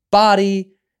mushrooms,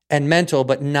 body and mental,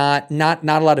 but not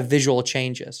a lot of visual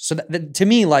changes. So to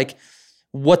me,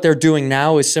 what they're doing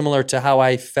now is similar to how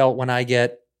I felt when I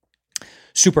get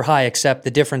super high, except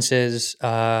the difference is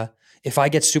if I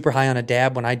get super high on a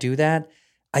dab, when I do that,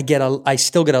 I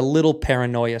still get a little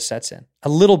paranoia sets in. A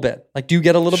little bit. Do you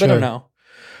get a little bit or no?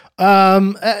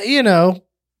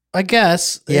 I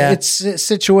guess. Yeah. It's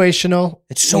situational.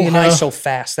 It's so high so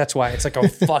fast. That's why it's a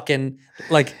fucking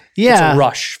it's Yeah. a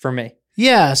rush for me.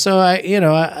 Yeah, so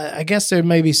I guess there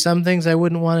may be some things I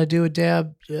wouldn't want to do a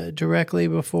dab directly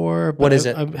before. But What is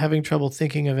it? I'm having trouble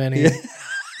thinking of any.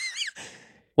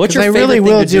 What's your I favorite really thing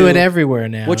will to do it everywhere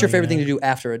now. What's your favorite thing to do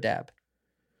after a dab?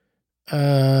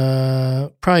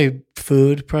 Probably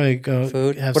food. Probably go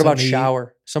Food. have What about something to eat.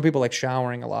 shower? Some people like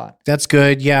showering a lot. That's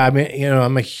good. Yeah, I mean,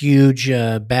 I'm a huge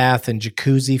bath and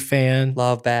jacuzzi fan.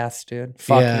 Love baths, dude.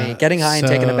 Fuck Yeah, me. Getting high and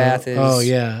taking a so- bath is oh,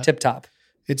 yeah. tip top.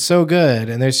 It's so good,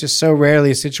 and there's just so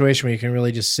rarely a situation where you can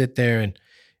really just sit there and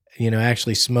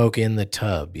actually smoke in the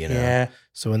tub. Yeah.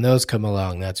 So when those come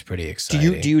along, that's pretty Do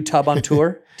exciting. you tub on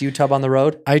tour? Do you tub on the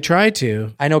road? I try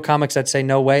to. I know comics that say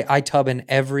no way. I tub in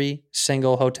every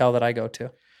single hotel that I go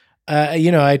to.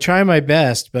 I try my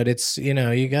best, but it's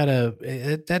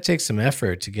that takes some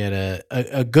effort to get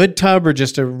a good tub or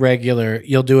just a regular.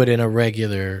 You'll do it in a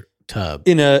regular tub.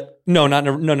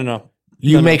 No.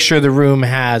 You No, make sure the room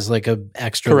has like a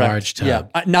extra Correct. large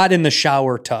tub. Yeah. Not in the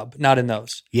shower tub. Not in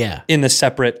those. Yeah. In the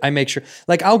separate, I make sure.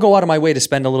 Like I'll go out of my way to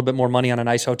spend a little bit more money on a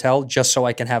nice hotel just so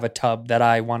I can have a tub that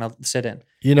I want to sit in.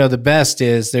 The best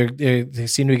is they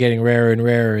seem to be getting rarer and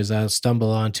rarer as I'll stumble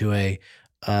onto a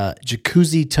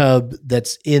jacuzzi tub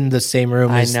that's in the same room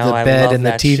I as know. the I bed love and the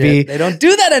that TV. shit. They don't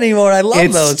do that anymore. I love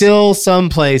It's those. still some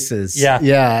places. Yeah.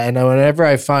 Yeah. And whenever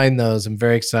I find those, I'm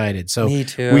very excited. So Me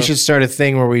too. we should start a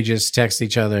thing where we just text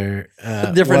each other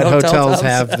Different what hotel hotels tubs.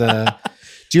 have the.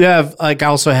 Do you have, I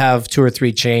also have 2 or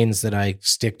 3 chains that I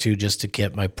stick to just to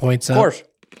get my points up. Of course.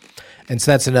 And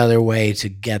so that's another way to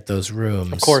get those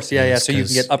rooms. Of course. Yeah. So you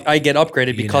can get I get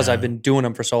upgraded because I've been doing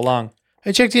them for so long.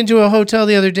 I checked into a hotel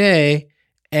the other day,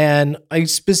 and I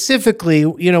specifically,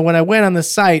 when I went on the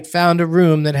site, found a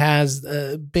room that has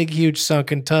a big, huge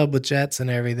sunken tub with jets and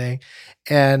everything,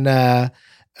 and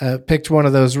picked one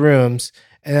of those rooms.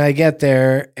 And I get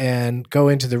there and go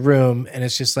into the room, and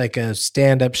it's just like a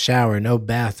stand-up shower, no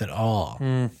bath at all.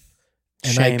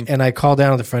 Shame. And I call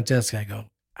down to the front desk, and I go,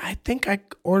 I think I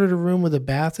ordered a room with a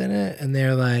bath in it. And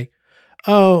they're like,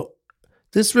 oh,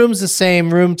 this room's the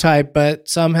same room type, but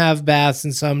some have baths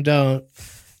and some don't.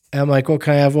 And I'm like, well,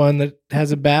 can I have one that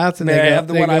has a bath? And May I have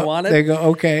the one I wanted? They go,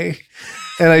 okay.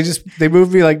 And they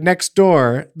moved me like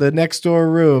the next door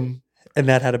room. And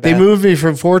that had a They bath. moved me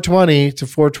from 420 to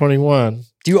 421.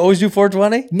 Do you always do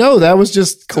 420? No, that was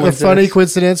just a Coincidence. funny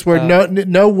coincidence where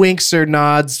no winks or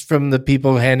nods from the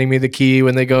people handing me the key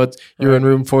when they go, you're in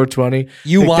room 420.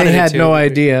 You Like, wanted They it had to. no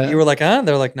idea. You were like, huh?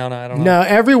 They're like, no, I don't know. No,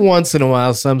 every once in a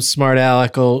while, some smart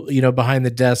aleck will, behind the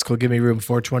desk will give me room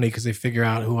 420 because they figure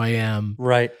out who I am.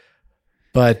 Right.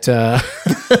 But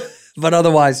But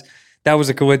otherwise, that was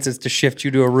a coincidence to shift you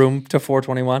to a room to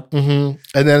 421.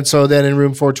 and then in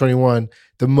room 421,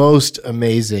 the most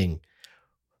amazing,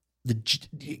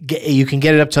 you can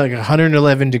get it up to like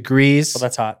 111 degrees. Oh,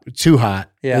 that's hot. Too hot.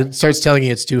 Yeah. It starts telling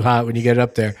you it's too hot when you get it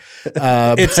up there.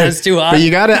 It says too hot. But you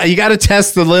gotta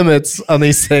test the limits on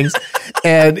these things.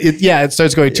 And it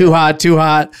starts going too hot.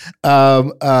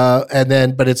 And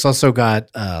then, but it's also got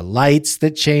lights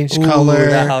that change color.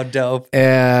 Ooh, how dope.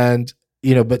 And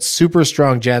but super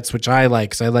strong jets, which I like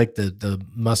because I like the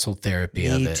muscle therapy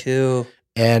of Me it. too.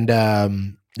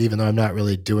 And even though I'm not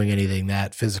really doing anything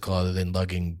that physical other than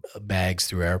lugging bags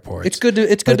through airports, It's good to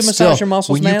but massage still, your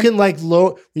muscles, when man.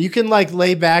 you can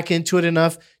lay back into it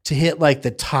enough to hit like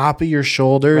the top of your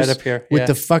shoulders Right up here, with yeah.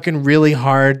 the fucking really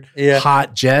hard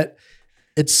hot jet.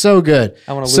 It's so good.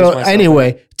 I wanna lose So myself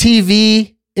anyway,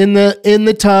 TV in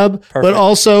the tub, but Perfect.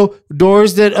 also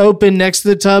doors that open next to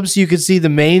the tub so you can see the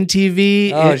main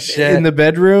TV Oh, shit. in the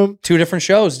bedroom. 2 different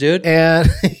shows, dude. And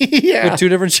With 2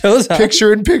 different shows on.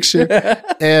 picture in picture.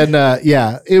 And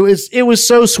it was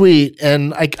so sweet.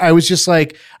 And I was just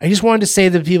like, I just wanted to say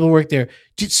to the people who work there,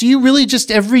 so you really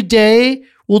just every day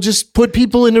will just put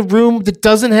people in a room that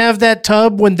doesn't have that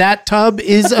tub when that tub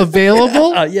is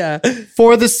available Yeah.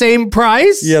 for the same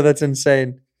price? Yeah, that's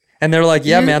insane. And they're like,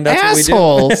 yeah, You man, that's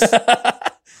assholes. what we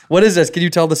do. What is this? Can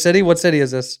you tell the city? What city is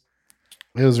this?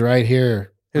 It was right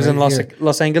here. It was in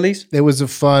Los Angeles? It was a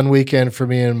fun weekend for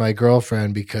me and my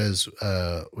girlfriend because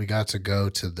we got to go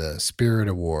to the Spirit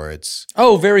Awards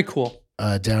Oh, very cool.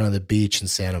 down on the beach in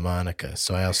Santa Monica.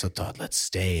 So I also thought, let's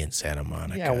stay in Santa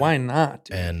Monica. Yeah, why not?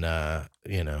 dude? And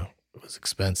it was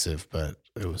expensive, but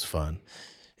it was fun.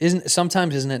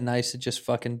 Sometimes isn't it nice to just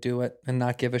fucking do it and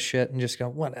not give a shit and just go,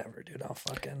 whatever, dude, I'll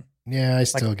fucking. Yeah, I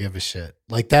still give a shit.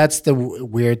 Like that's the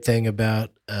weird thing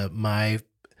about having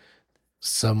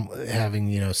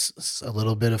a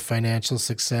little bit of financial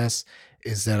success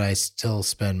is that I still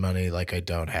spend money like I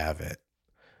don't have it.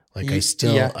 Like I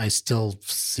still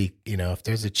seek, if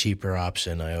there's a cheaper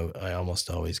option, I almost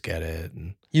always get it.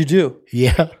 And You do.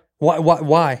 yeah,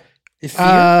 Why?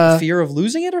 Fear of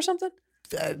losing it or something?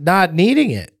 not needing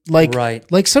it. Like, Right.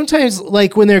 like sometimes,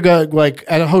 like when they're going, like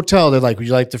at a hotel, they're like, "Would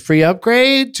you like the free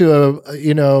upgrade to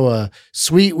a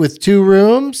suite with 2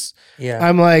 rooms?" Yeah.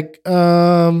 I'm like,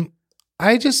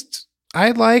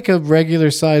 I like a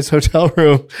regular size hotel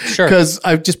room. Sure. Because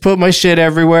I just put my shit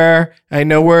everywhere. I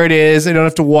know where it is. I don't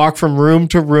have to walk from room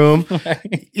to room.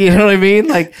 You know what I mean?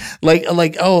 Like,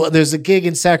 oh, there's a gig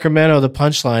in Sacramento, the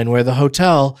Punchline, where the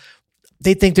hotel,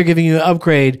 they think they're giving you an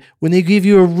upgrade when they give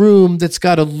you a room that's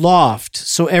got a loft.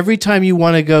 So every time you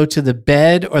want to go to the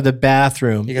bed or the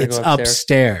bathroom, it's go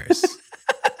upstairs.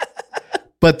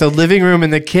 But the living room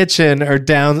and the kitchen are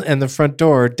down, and the front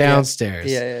door are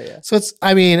downstairs. Yeah. So it's,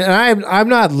 I mean, and I'm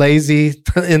not lazy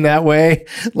in that way.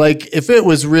 Like if it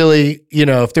was really,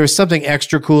 if there was something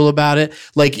extra cool about it,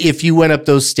 like if you went up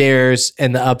those stairs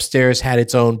and the upstairs had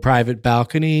its own private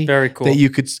balcony. Very cool. That you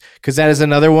could, because that is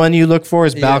another one you look for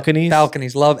is balconies.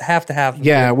 Balconies. Have to have them.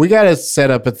 Yeah, we got to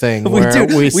set up a thing where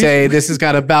we say this has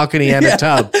got a balcony and a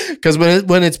tub. Because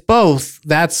when it's both,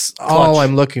 that's all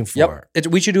I'm looking for. Yep.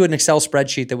 We should do an Excel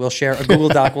spreadsheet that we'll share, a Google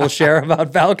Doc we'll share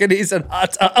about balconies and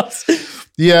hot tubs.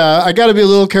 Yeah, I got to be a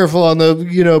little careful on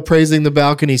the, praising the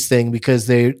balconies thing, because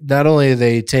they not only are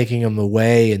they taking them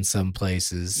away in some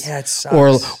places, yeah, it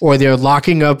sucks. or they're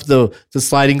locking up the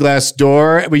sliding glass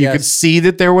door where you could see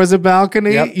that there was a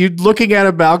balcony. Yep. You're looking at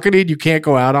a balcony and you can't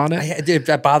go out on it.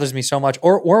 That bothers me so much.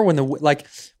 Or when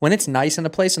when it's nice in a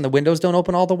place and the windows don't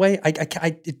open all the way,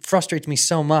 it frustrates me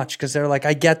so much, because they're like,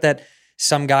 I get that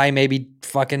some guy maybe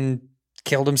fucking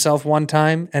killed himself one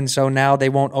time, and so now they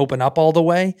won't open up all the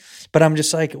way. But I'm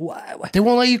just like, they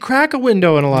won't let you crack a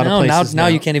window in a lot of places. Now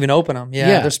you can't even open them.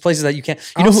 Yeah, there's places that you can't.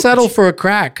 I'll settle for a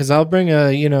crack, because I'll bring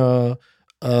a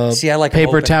I like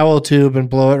paper towel tube and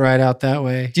blow it right out that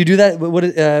way. Do you do that?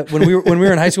 When we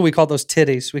were in high school, we called those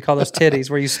titties. We call those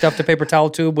titties, where you stuffed a paper towel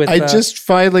tube with. I just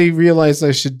finally realized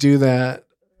I should do that.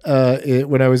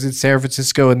 When I was in San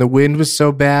Francisco, and the wind was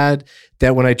so bad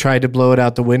that when I tried to blow it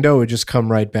out the window, it would just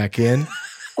come right back in.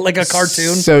 Like a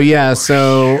cartoon. So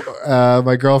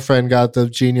my girlfriend got the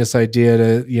genius idea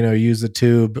to, use a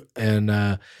tube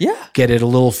and get it a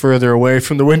little further away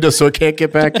from the window so it can't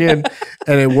get back in.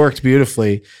 And it worked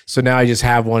beautifully. So now I just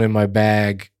have one in my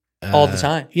bag. All the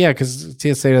time. Yeah, because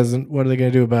TSA doesn't, what are they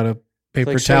going to do about a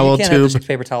paper you towel can't tube? Have just a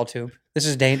paper towel tube. This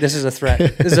is a threat.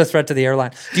 This is a threat to the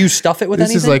airline. Do you stuff it with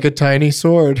anything? This is like a tiny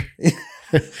sword.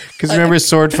 Because remember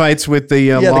sword fights with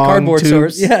the long the cardboard tubes?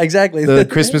 Swords. Yeah, exactly. The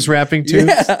Christmas wrapping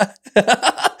tubes. Yeah.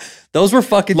 Those were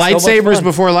fucking lightsabers so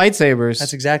before lightsabers.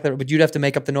 That's exactly right. But you'd have to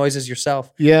make up the noises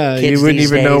yourself. Yeah, Kids you wouldn't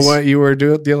even know days. what you were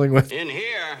dealing with. In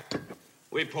here,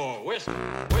 we pour whiskey.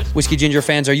 Whiskey Ginger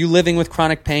fans, are you living with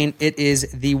chronic pain? It is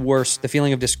the worst. The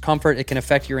feeling of discomfort, it can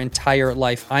affect your entire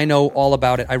life. I know all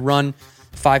about it. I run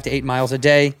 5 to 8 miles a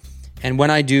day, and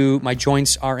when I do, my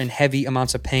joints are in heavy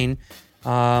amounts of pain.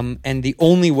 And the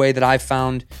only way that I've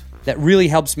found that really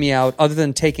helps me out, other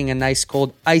than taking a nice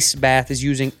cold ice bath, is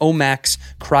using Omax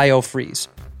Cryo Freeze.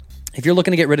 If you're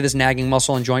looking to get rid of this nagging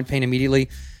muscle and joint pain immediately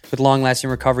with long-lasting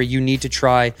recovery, you need to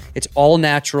try its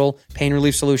all-natural pain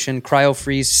relief solution, Cryo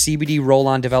Freeze CBD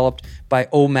Roll-On, developed by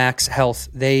Omax Health.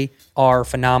 They are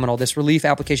phenomenal. This relief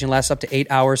application lasts up to 8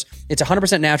 hours. It's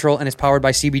 100% natural, and it's powered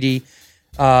by CBD,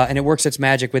 and it works its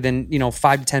magic within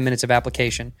 5 to 10 minutes of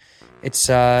application. It's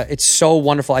so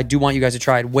wonderful. I do want you guys to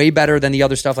try it. Way better than the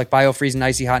other stuff like BioFreeze and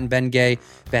Icy Hot and Ben Gay.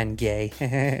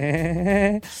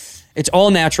 It's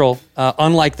all natural,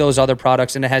 unlike those other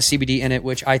products, and it has CBD in it,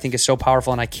 which I think is so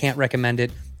powerful, and I can't recommend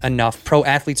it enough. Pro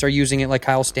athletes are using it, like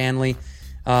Kyle Stanley.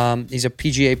 He's a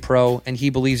PGA pro, and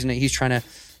he believes in it. He's trying to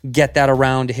get that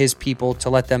around to his people to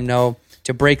let them know,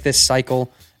 to break this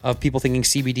cycle of people thinking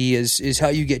CBD is how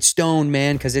you get stoned,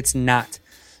 man, because it's not.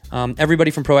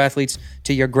 Everybody from pro athletes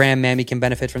to your grandmammy can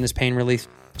benefit from this pain relief.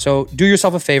 So do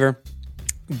yourself a favor.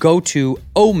 Go to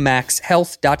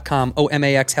omaxhealth.com,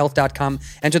 OMAXhealth.com.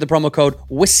 Enter the promo code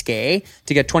WHISKEY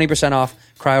to get 20% off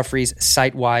CryoFreeze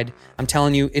site-wide. I'm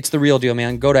telling you, it's the real deal,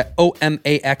 man. Go to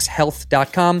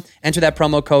OMAXhealth.com. Enter that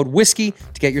promo code WHISKEY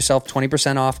to get yourself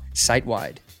 20% off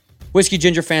site-wide. Whiskey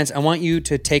Ginger fans, I want you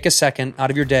to take a second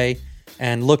out of your day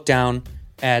and look down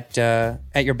at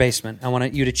your basement. I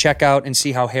want you to check out and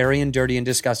see how hairy and dirty and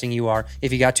disgusting you are.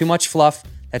 If you got too much fluff,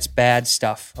 that's bad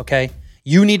stuff, okay?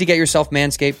 You need to get yourself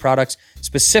Manscaped products,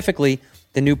 specifically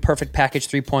the new Perfect Package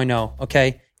 3.0,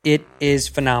 okay? It is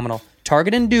phenomenal.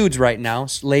 Targeting dudes right now.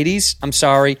 Ladies, I'm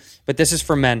sorry, but this is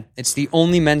for men. It's the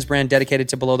only men's brand dedicated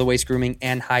to below-the-waist grooming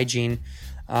and hygiene.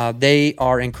 They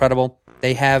are incredible.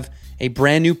 They have a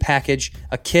brand new package,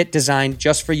 a kit designed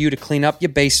just for you to clean up your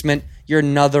basement, your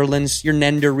Netherlands, your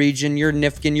Nender region, your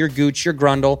Nifkin, your Gooch, your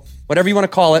Grundle, whatever you want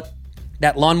to call it.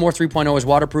 That Lawnmower 3.0 is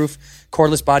waterproof,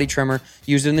 cordless body trimmer.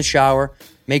 Use it in the shower.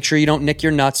 Make sure you don't nick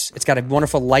your nuts. It's got a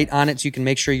wonderful light on it so you can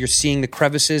make sure you're seeing the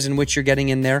crevices in which you're getting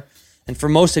in there. And for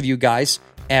most of you guys,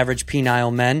 average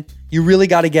penile men, you really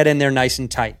got to get in there nice and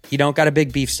tight. You don't got a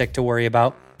big beef stick to worry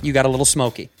about. You got a little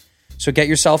smoky. So get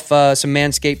yourself some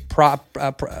Manscaped products.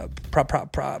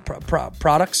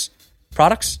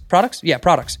 Products? Yeah,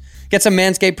 products. Get some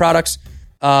Manscaped products.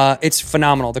 It's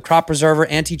phenomenal. The Crop Preserver,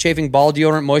 Anti-Chafing Ball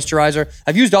Deodorant, Moisturizer.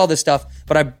 I've used all this stuff,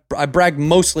 but I brag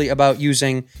mostly about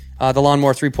using the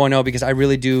Lawnmower 3.0 because I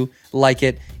really do like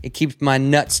it. It keeps my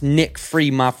nuts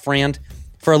nick-free, my friend.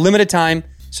 For a limited time,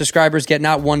 subscribers get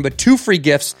not one but 2 free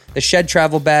gifts. The Shed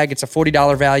Travel Bag, it's a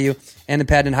 $40 value, and the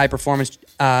patented high-performance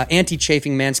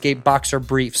anti-chafing Manscaped Boxer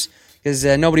Briefs because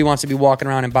nobody wants to be walking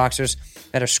around in boxers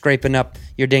that are scraping up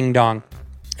your ding-dong.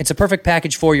 It's a perfect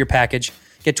package for your package.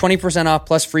 Get 20% off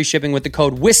plus free shipping with the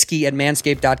code WHISKEY at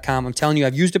manscaped.com. I'm telling you,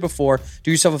 I've used it before. Do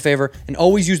yourself a favor and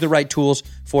always use the right tools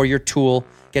for your tool.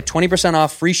 Get 20%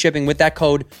 off free shipping with that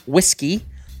code WHISKEY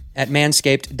at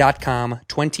manscaped.com.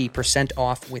 20%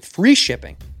 off with free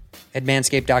shipping at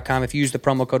manscaped.com. If you use the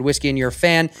promo code WHISKEY and you're a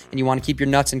fan and you want to keep your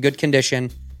nuts in good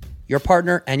condition, your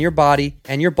partner and your body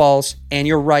and your balls and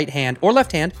your right hand or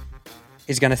left hand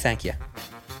is going to thank you.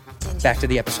 Ginger. Back to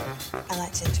the episode. I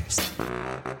like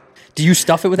gingers. Do you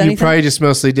stuff it with You anything? probably just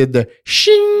mostly did the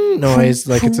shing noise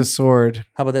like it's a sword.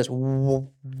 How about this?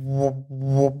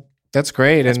 That's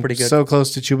great. That's and pretty good. So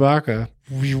close to Chewbacca.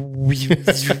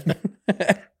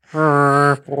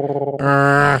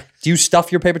 Do you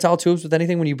stuff your paper towel tubes with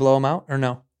anything when you blow them out or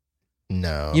no?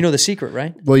 No. You know the secret,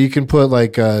 right? Well, you can put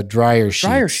like dryer sheets.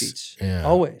 Dryer sheets. Yeah.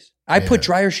 Always. I put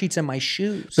dryer sheets in my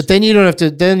shoes. But then you don't have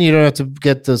to. Then you don't have to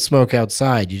get the smoke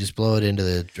outside. You just blow it into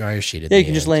the dryer sheet. Yeah, you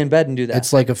can just lay in bed and do that.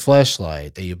 It's like a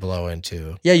fleshlight that you blow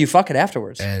into, yeah, you fuck it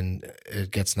afterwards. and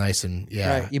it gets nice and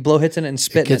Right. You blow hits in it and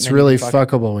spit It gets in it. And then really you fuck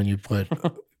it. fuckable when you put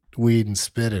weed and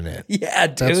spit in it. Yeah,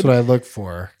 dude. That's what I look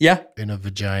for yeah. in a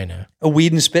vagina. A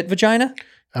weed and spit vagina?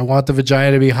 I want the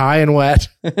vagina to be high and wet,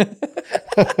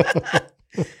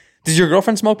 Does your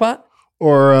girlfriend smoke pot?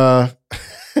 or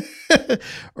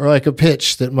or like a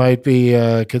pitch that might be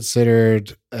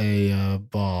considered a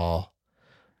ball,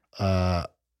 high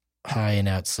and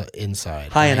outside,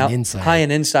 inside, High and out, inside. high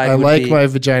and inside. I would like be my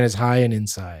vagina's high and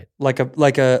inside. like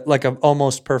a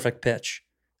almost perfect pitch.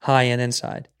 High and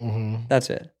inside. Mm-hmm. That's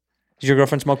it. Does your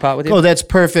girlfriend smoke pot with you? Oh, that's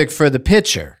perfect for the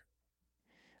pitcher.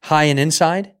 High and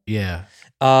inside? Yeah.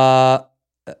 Yeah,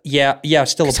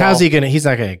 still a 'Cause ball. how's he gonna? He's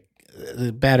not gonna.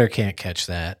 The batter can't catch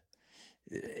that.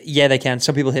 Yeah, they can.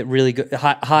 Some people hit really good.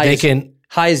 High They is, can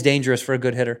high is dangerous for a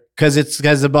good hitter.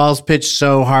 because the ball's pitched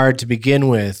so hard to begin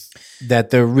with that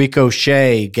the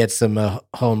ricochet gets them a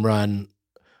home run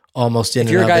almost in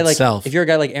If you're a and guy of itself. like if you're a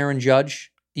guy like Aaron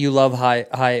Judge, you love high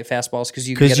fastballs because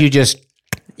you Because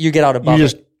you get out above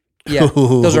just- it. Yeah,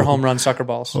 those are home run sucker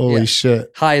balls. holy Yeah.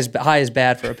 shit. High is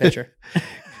bad for a pitcher.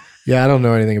 Yeah, I don't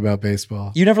know anything about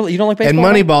baseball. You don't like baseball? And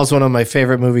Mike? Moneyball's one of my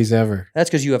favorite movies ever. That's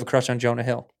because you have a crush on Jonah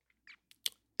Hill.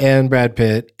 And Brad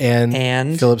Pitt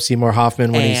and Philip Seymour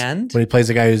Hoffman when he plays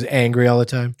a guy who's angry all the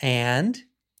time. And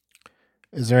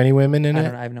Is there any women in I it?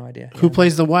 don't know, I have no idea. Who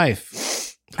plays the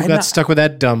wife? Who got stuck with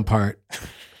that dumb part?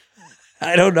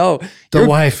 I don't know. The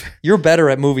wife. You're better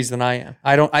at movies than I am.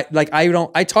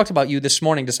 I talked about you this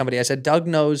morning to somebody. I said,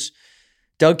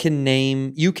 you can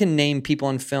name people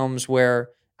in films where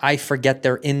I forget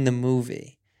they're in the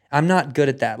movie. I'm not good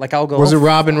at that. Like I'll go. Was it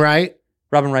Robin Wright?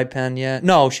 Robin Wright Penn, yeah.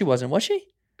 No, she wasn't. Was she?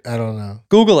 I don't know.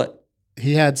 Google it.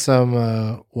 He had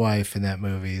some wife in that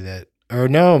movie or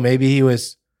no, maybe he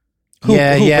was. Who,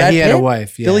 Brad he had Pitt? a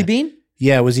wife. Yeah. Billy Bean?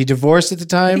 Yeah, was he divorced at the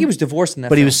time? I think he was divorced in that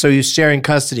But film. he was sharing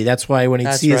custody. That's why when he'd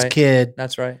That's see his right. kid,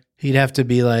 That's right. he'd have to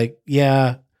be like,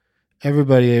 yeah,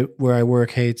 everybody where I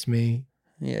work hates me.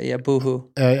 Yeah, boo-hoo.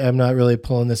 I'm not really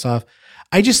pulling this off.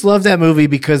 I just love that movie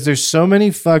because there's so many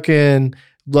fucking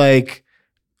like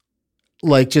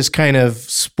just kind of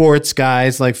sports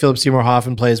guys. Like Philip Seymour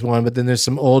Hoffman plays one, but then there's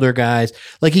some older guys.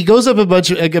 Like he goes up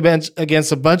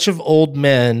against a bunch of old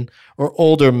men or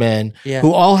older men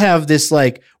who all have this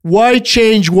like, why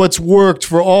change what's worked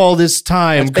for all this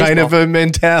time That's kind of baseball. a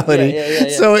mentality. Yeah.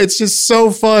 So it's just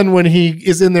so fun when he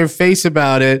is in their face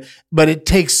about it, but it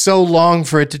takes so long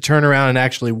for it to turn around and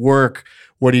actually work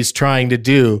what he's trying to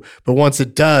do. But once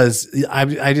it does,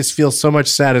 I just feel so much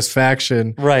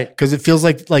satisfaction. Right. Because it feels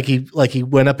like he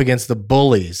went up against the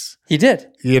bullies. He did.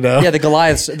 You know? Yeah, the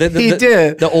Goliaths. He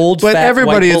did. The old But fat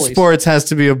everybody white in bullies. sports has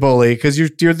to be a bully because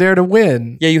you're there to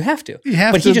win. Yeah, you have to. You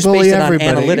have but to he just bully based it everybody.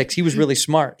 on analytics. He was really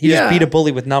smart. He Yeah. just beat a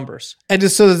bully with numbers. And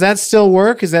just, so does that still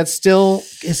work? Is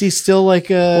he still like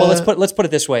a... Well, let's put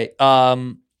it this way.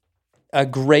 A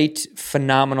great,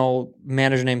 phenomenal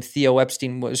manager named Theo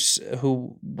Epstein was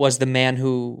the man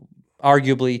who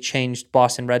arguably changed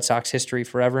Boston Red Sox history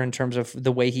forever in terms of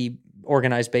the way he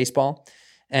organized baseball.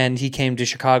 and he came to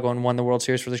Chicago and won the World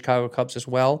Series for the Chicago Cubs as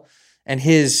well. And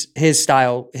his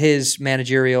style, his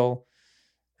managerial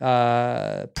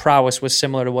prowess was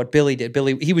similar to what Billy did.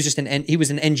 Billy, he was an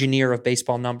engineer of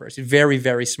baseball numbers. Very,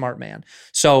 very smart man.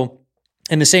 So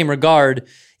in the same regard,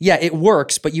 yeah, it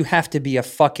works, but you have to be a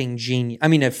fucking genius. I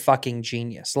mean, a fucking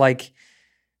genius. Like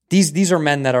these are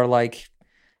men that are like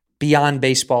beyond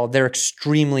baseball. They're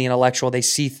extremely intellectual. They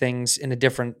see things in a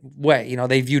different way. You know,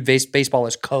 they viewed baseball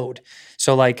as code.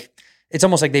 So like, it's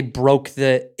almost like they broke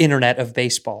the internet of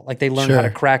baseball. Like they learned how to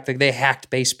crack, they hacked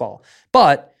baseball.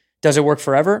 But does it work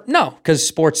forever? No, because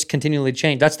sports continually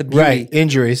change. That's the beauty. Right,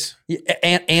 injuries.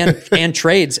 And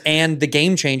trades, and the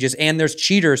game changes, and there's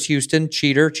cheaters, Houston.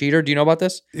 Cheater. Do you know about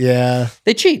this? Yeah.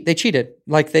 They cheated.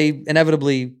 Like they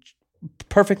inevitably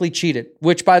perfectly cheated,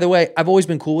 which by the way, I've always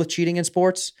been cool with cheating in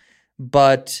sports,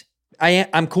 but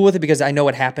I'm cool with it because I know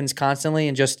it happens constantly,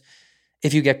 and just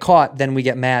if you get caught, then we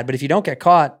get mad. But if you don't get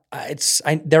caught,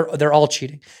 they're all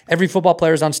cheating. Every football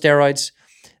player is on steroids.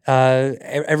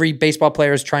 Every baseball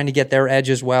player is trying to get their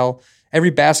edge as well. Every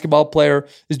basketball player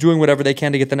is doing whatever they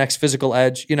can to get the next physical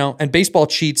edge, you know. And baseball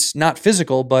cheats not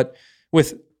physical, but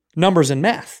with numbers and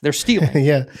math. They're stealing.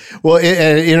 Yeah. Well,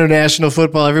 in international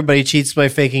football, everybody cheats by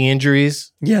faking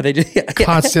injuries. Yeah, they do.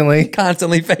 Constantly.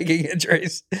 Constantly faking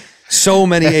injuries. So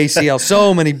many ACL,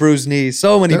 so many bruised knees,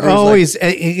 so many They're bruised always,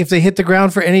 if they hit the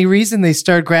ground for any reason, they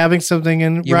start grabbing something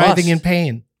and writhing in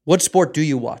pain. What sport do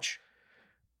you watch?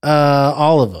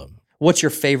 All of them. What's your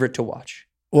favorite to watch?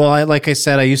 Well, like I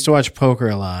said, I used to watch poker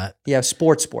a lot. Yeah,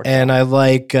 sport. And I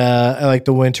like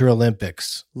the Winter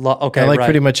Olympics. Okay, I like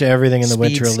pretty much everything in the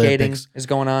Winter Speed skating Olympics. is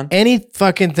going on. Any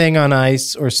fucking thing on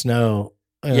ice or snow.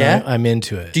 I'm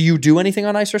into it. Do you do anything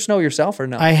on ice or snow yourself or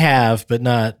no? I have, but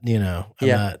not, I'm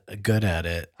not good at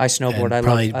it. I snowboard.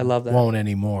 I love that. Won't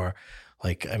anymore.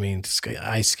 Like, I mean,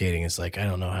 ice skating is like, I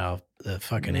don't know how the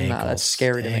fucking ankles. That's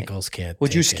scary to me. Ankles can't.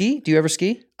 Would you ski? Do you ever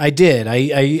ski? I did.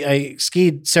 I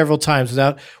skied several times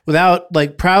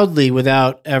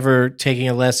without ever taking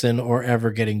a lesson or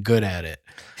ever getting good at it.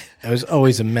 I was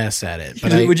always a mess at it,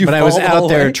 but I was out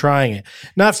there trying it.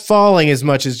 Not falling as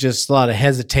much as just a lot of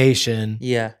hesitation.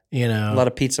 Yeah, a lot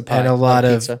of pizza pie and a lot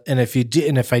of pizza. And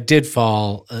if I did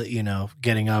fall,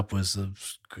 getting up was the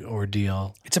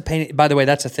ordeal. It's a pain. By the way,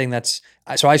 that's a thing.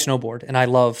 So I snowboard, and I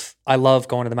love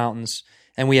going to the mountains.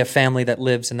 And we have family that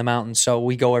lives in the mountains, so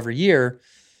we go every year.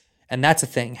 And that's a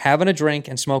thing. Having a drink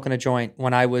and smoking a joint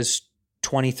when I was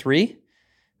 23,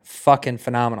 fucking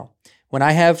phenomenal. When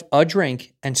I have a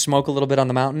drink and smoke a little bit on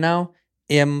the mountain now,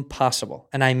 impossible.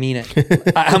 And I mean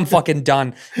it. I'm fucking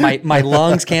done. My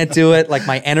lungs can't do it. Like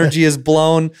my energy is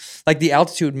blown. Like the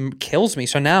altitude kills me.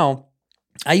 So now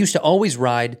I used to always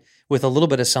ride with a little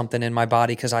bit of something in my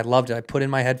body because I loved it. I put in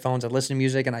my headphones, I'd listen to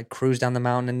music, and I'd cruise down the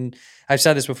mountain. And I've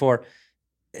said this before,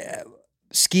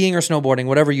 skiing or snowboarding,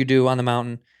 whatever you do on the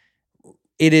mountain,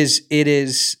 it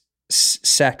is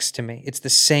sex to me. It's the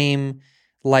same,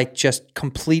 like just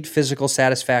complete physical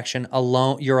satisfaction.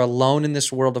 Alone, you're alone in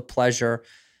this world of pleasure.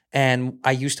 And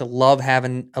I used to love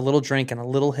having a little drink and a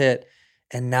little hit,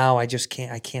 and now I just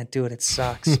can't. I can't do it. It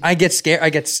sucks. I get scared.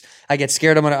 I get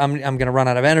scared. I'm gonna run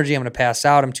out of energy. I'm gonna pass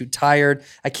out. I'm too tired.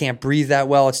 I can't breathe that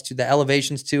well. The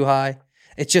elevation's too high.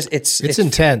 It's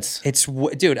intense.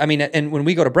 Dude. I mean, and when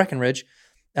we go to Breckenridge,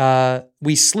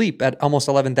 we sleep at almost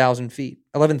 11,000 feet.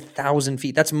 11,000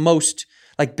 feet. That's most.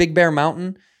 Like Big Bear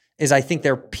Mountain is, I think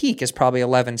their peak is probably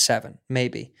 11,700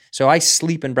 maybe. So I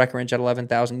sleep in Breckenridge at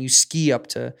 11,000. You ski up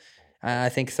to, I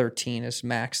think 13 is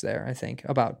max there. I think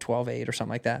about 12,800 or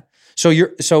something like that.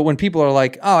 So when people are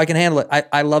like, oh, I can handle it.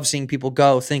 I love seeing people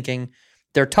go thinking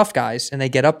they're tough guys, and they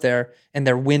get up there and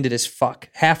they're winded as fuck.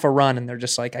 Half a run and they're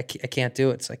just like, I can't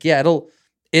do it. It's like, yeah,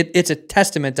 it's a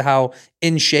testament to how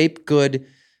in shape good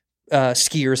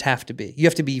skiers have to be. You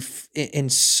have to be in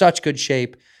such good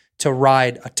shape to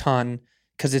ride a ton,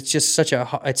 because it's just such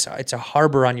it's a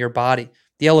harbor on your body.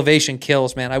 The elevation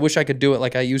kills, man. I wish I could do it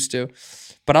like I used to,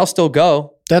 but I'll still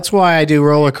go. That's why I do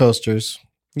roller coasters.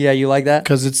 Yeah, you like that?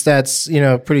 Because that's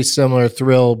pretty similar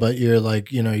thrill, but you're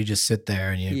like, you just sit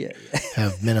there and you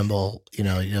have minimal, you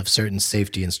have certain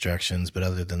safety instructions, but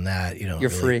other than that, you're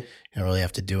free. You don't really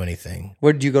have to do anything.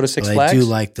 Where did you go to Six Flags?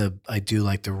 I do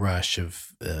like the rush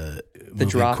of the moving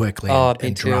drop quickly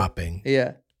and dropping.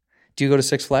 Yeah. Do you go to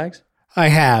Six Flags? I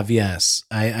have, yes.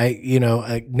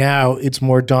 Now it's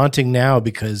more daunting now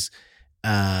because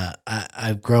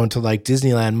I've grown to like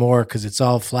Disneyland more because it's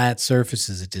all flat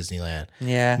surfaces at Disneyland.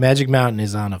 Yeah. Magic Mountain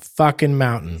is on a fucking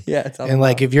mountain. Yeah. It's and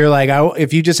like if you're like,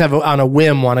 if you just have on a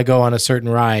whim want to go on a certain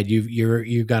ride,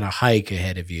 you've got a hike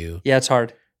ahead of you. Yeah, it's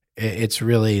hard. It's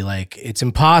really like, it's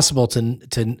impossible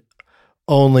to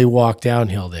only walk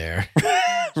downhill there.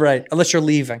 Right. Unless you're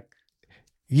leaving.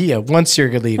 Yeah, once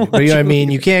you're leaving. But you know what I mean?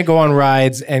 You can't go on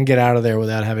rides and get out of there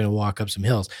without having to walk up some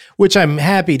hills, which I'm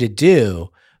happy to do.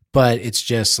 But it's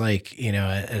just like, you know,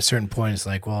 at a certain point, it's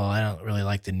like, well, I don't really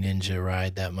like the ninja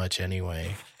ride that much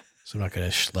anyway. So I'm not going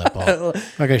to schlep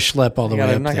all the way up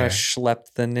I'm not there. going to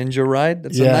schlep the ninja ride.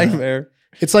 That's Yeah. a nightmare.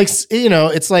 It's like, you know,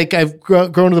 it's like I've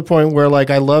grown to the point where like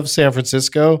I love San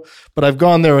Francisco, but I've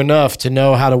gone there enough to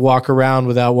know how to walk around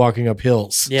without walking up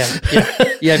hills. Yeah.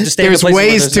 Just stay in There's places where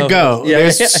ways there's to no go.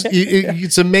 hills. Yeah.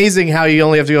 It's amazing how you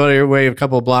only have to go your way a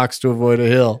couple of blocks to avoid a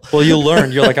hill. Well, you'll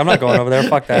learn. You're like, I'm not going over there.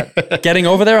 Fuck that. Getting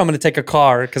over there, I'm going to take a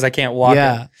car because I can't walk.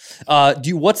 Yeah.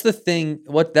 What's the thing?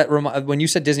 When you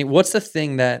said Disney, what's the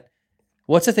thing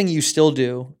you still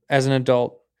do as an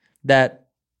adult that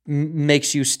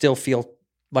makes you still feel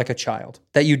like a child?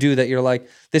 That you do that you're like,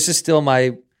 this is still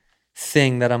my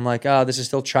thing. That I'm like, this is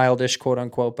still childish, quote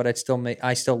unquote, but I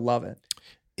still love it.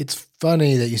 It's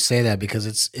funny that you say that because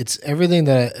it's everything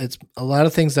it's a lot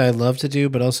of things that I love to do,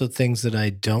 but also things that I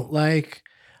don't like.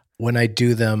 When I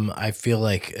do them, I feel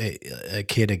like a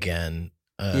kid again.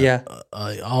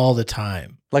 All the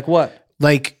time. Like what?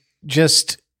 Like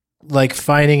just like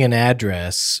finding an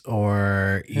address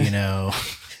or, you know,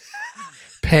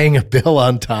 paying a bill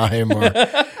on time or,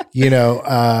 you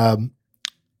know,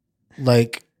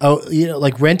 like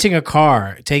renting a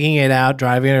car, taking it out,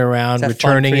 driving it around,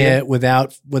 returning it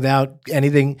without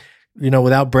anything, you know,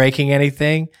 without breaking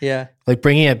anything. Yeah. Like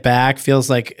bringing it back feels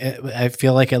like I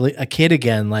feel like a kid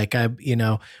again. Like you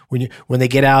know, when you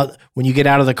get out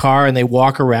of the car and they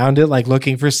walk around it like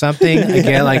looking for something, I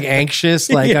get like anxious,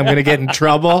 like I'm gonna get in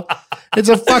trouble. It's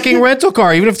a fucking rental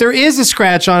car. Even if there is a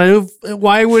scratch on it,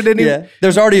 why would any? Yeah.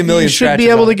 There's already a million. You should be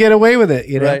able to get away with it,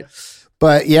 you know. Right.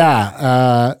 But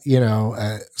yeah, you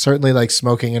know, certainly like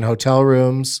smoking in hotel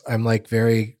rooms. I'm like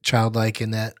very childlike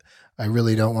in that I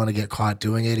really don't want to get caught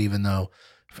doing it, even though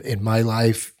in my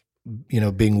life, you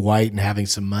know, being white and having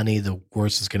some money, the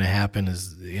worst that's going to happen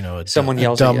is, you know, a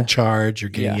dumb charge or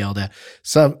getting yelled at.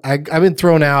 I've been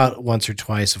thrown out once or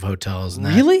twice of hotels. And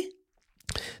really?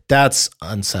 That's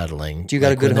unsettling. Do you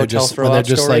got a good hotel throw out? When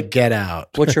they're just like, get out.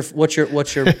 What's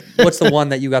the one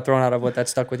that you got thrown out of? What that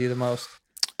stuck with you the most?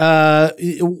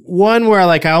 One where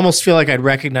like I almost feel like I'd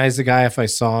recognize the guy if I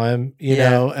saw him, you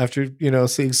know, after, you know,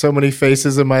 seeing so many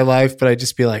faces in my life, but I'd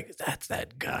just be like, that's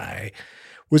that guy.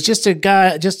 Was just a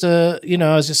guy, you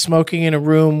know, I was just smoking in a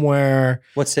room where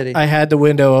what city? I had the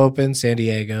window open, San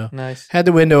Diego. Nice. Had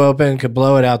the window open, could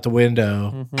blow it out the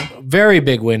window. Mm-hmm. Very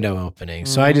big window opening.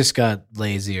 Mm-hmm. So I just got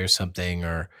lazy or something,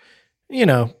 or, you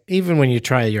know, even when you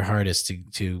try your hardest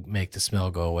to make the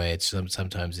smell go away, it's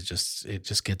sometimes it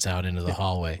just gets out into the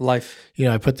hallway. Life. You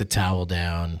know, I put the towel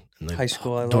down and the high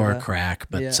school, I door love that. crack,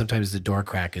 but sometimes the door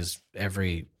crack is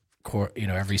every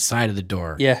side of the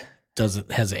door. Yeah.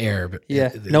 Has air, but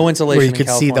no insulation where you can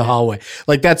see the hallway.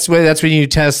 Like that's when you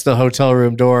test the hotel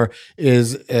room door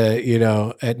is you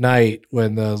know, at night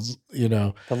when the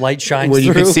light shines when through.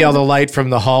 You can see all the light from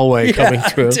the hallway coming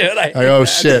through. Dude,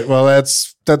 shit. Well,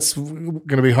 that's going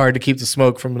to be hard to keep the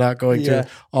smoke from not going through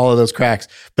all of those cracks.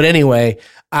 But anyway,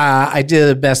 I did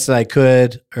the best that I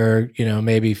could, or, you know,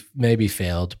 maybe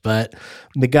failed. But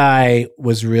the guy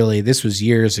was this was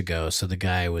years ago. So the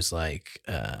guy was like,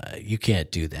 you can't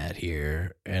do that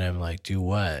here. And I'm like, do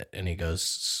what? And he goes,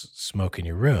 smoke in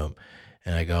your room.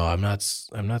 And I go, I'm not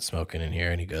smoking in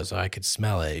here. And he goes, I could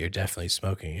smell it. You're definitely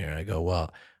smoking here. And I go,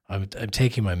 well, I'm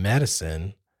taking my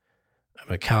medicine.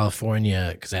 I'm a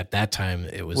California, because at that time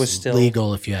it was still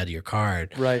legal if you had your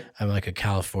card. Right. I'm like a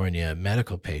California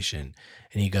medical patient.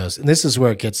 And he goes, and this is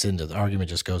where it gets into, the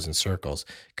argument just goes in circles,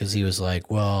 because he was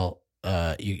like, well,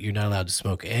 you're not allowed to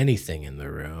smoke anything in the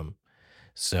room,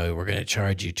 so we're going to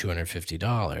charge you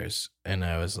 $250. And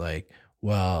I was like,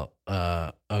 well,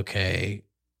 okay,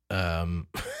 I'll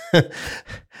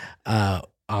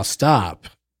stop.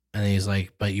 And he's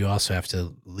like, but you also have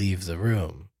to leave the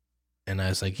room. And I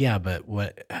was like, yeah, but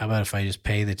how about if I just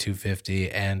pay the $250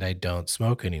 and I don't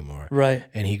smoke anymore? Right.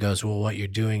 And he goes, well, what you're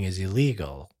doing is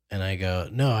illegal. And I go,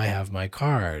 no, I have my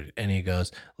card. And he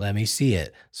goes, let me see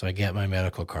it. So I get my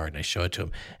medical card and I show it to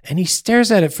him. And he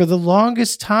stares at it for the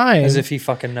longest time. As if he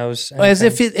fucking knows. As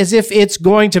if it's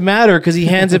going to matter, because he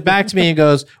hands it back to me and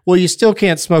goes, well, you still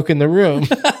can't smoke in the room.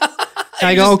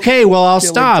 I go, okay, well, I'll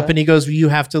stop. And he goes, well, you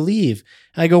have to leave.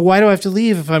 I go, why do I have to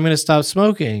leave if I'm going to stop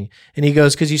smoking? And he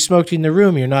goes, because you smoked in the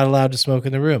room. You're not allowed to smoke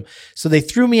in the room. So they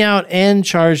threw me out and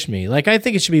charged me. Like, I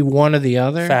think it should be one or the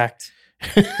other. Fact.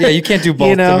 Yeah, you can't do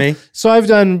both to me. So I've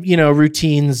done,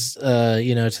 routines,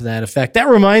 to that effect. That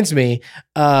reminds me,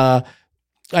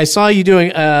 I saw you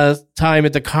doing time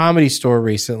at the Comedy Store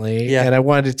recently, and I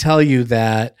wanted to tell you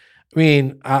that. I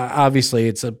mean, obviously,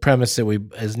 it's a premise that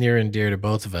is near and dear to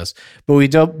both of us, but we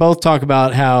don't both talk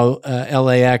about how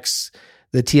LAX,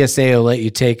 the TSA will let you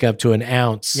take up to an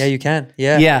ounce. Yeah, you can.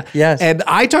 Yeah. Yeah. Yes. And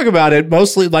I talk about it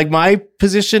mostly, like my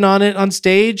position on it on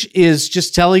stage is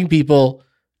just telling people,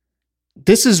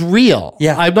 this is real.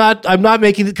 Yeah. I'm not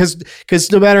making it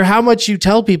because no matter how much you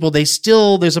tell people,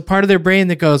 there's a part of their brain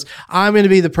that goes, I'm going to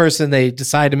be the person they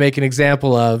decide to make an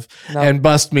example of and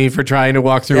bust me for trying to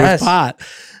walk through with pot.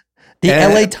 The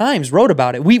LA Times wrote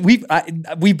about it.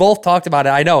 We both talked about it.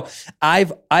 I know.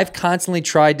 I've constantly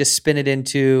tried to spin it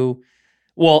into,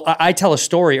 well, I tell a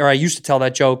story, or I used to tell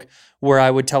that joke where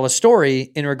I would tell a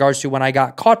story in regards to when I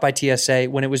got caught by TSA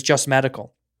when it was just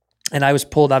medical and I was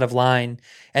pulled out of line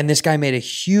and this guy made a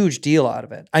huge deal out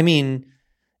of it. I mean,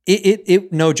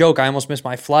 it no joke. I almost missed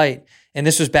my flight. And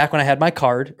this was back when I had my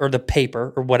card or the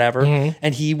paper or whatever. Mm-hmm.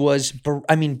 And he was,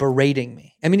 berating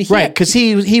me. I mean, because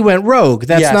he went rogue.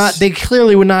 That's not, they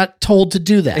clearly were not told to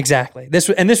do that. Exactly.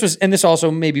 This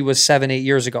also maybe was 7-8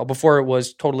 years ago before it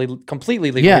was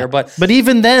completely legal here. But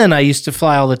even then I used to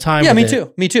fly all the time. Yeah,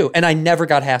 me too. And I never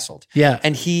got hassled. Yeah.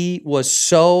 And he was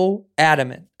so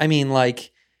adamant. I mean,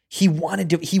 like, he wanted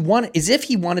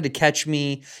to catch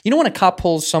me. You know when a cop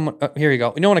pulls someone, here you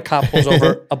go. You know when a cop pulls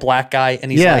over a black guy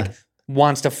and he's like,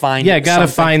 wants to find gotta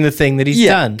find the thing that he's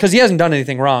done. Because he hasn't done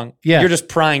anything wrong. Yeah. You're just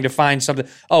prying to find something.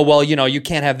 Oh, well, you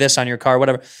can't have this on your car,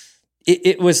 whatever.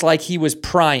 It was like he was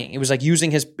prying. It was like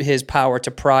using his power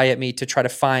to pry at me to try to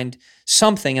find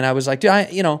something. And I was like, dude,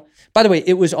 by the way,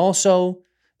 it was also,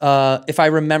 if I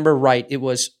remember right, it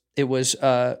was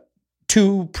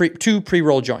two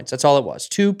pre-roll joints. That's all it was.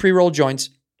 2 pre-roll joints.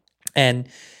 And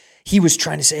he was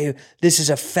trying to say, this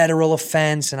is a federal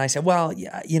offense. And I said, well,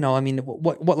 yeah,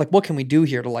 what can we do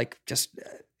here to like just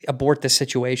abort this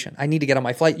situation? I need to get on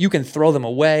my flight. You can throw them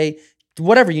away,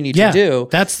 whatever you need to do.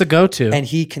 That's the go-to. And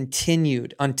he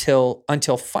continued until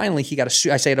finally he got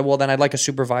I said, well, then I'd like a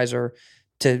supervisor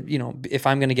to, if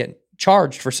I'm going to get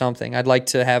charged for something, I'd like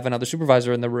to have another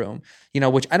supervisor in the room,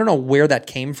 which I don't know where that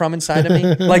came from inside of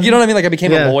me. Like, you know what I mean? Like I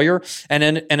became a lawyer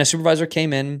and a supervisor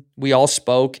came in, we all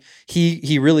spoke.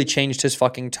 He really changed his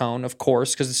fucking tone, of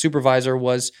course, because the supervisor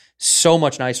was so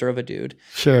much nicer of a dude.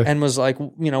 Sure. And was like,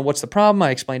 what's the problem? I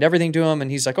explained everything to him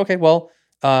and he's like, okay, well,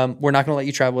 we're not going to let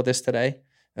you travel with this today.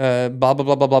 Blah, blah,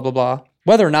 blah, blah, blah, blah, blah.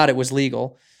 Whether or not it was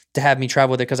legal to have me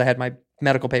travel with it because I had my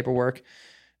medical paperwork.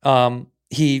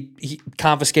 He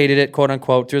confiscated it, quote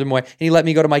unquote, threw them away, and he let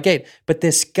me go to my gate. But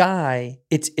this guy,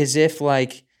 it's as if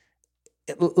like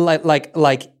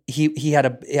he had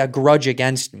a grudge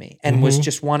against me and was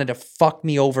just wanted to fuck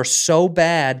me over so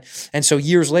bad. And so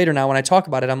years later now, when I talk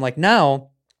about it, I'm like, now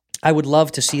I would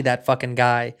love to see that fucking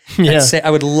guy. Yeah.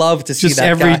 I would love to see just that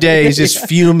every guy. day he's just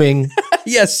fuming.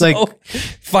 Yes, like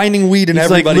finding weed in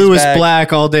he's everybody's like Lewis bag.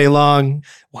 Black all day long,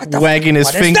 wagging his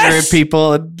finger at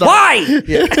people. Why?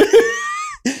 Yeah.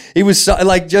 He was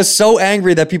just so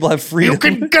angry that people have freedom. You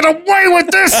can get away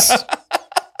with this.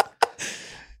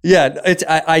 Yeah,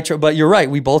 but you're right.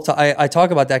 We both I talk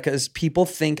about that because people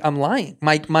think I'm lying.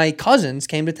 My cousins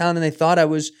came to town and they thought I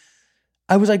was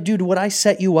like, dude, would I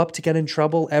set you up to get in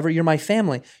trouble ever? You're my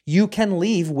family. You can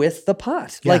leave with the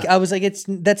pot. Yeah. Like I was like,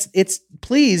 it's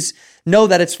please know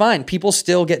that it's fine. People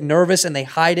still get nervous and they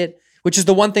hide it, which is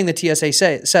the one thing the TSA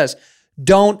says.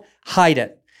 Don't hide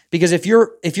it. Because if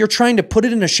you're trying to put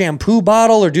it in a shampoo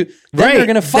bottle then they're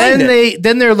going to find it.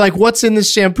 Then they're like, what's in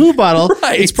this shampoo bottle?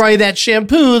 Right. It's probably that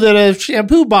shampoo that a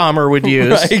shampoo bomber would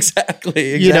use. Right,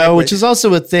 exactly. Which is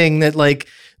also a thing that like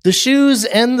the shoes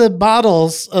and the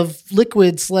bottles of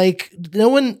liquids, like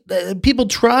people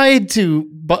tried to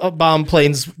bomb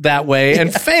planes that way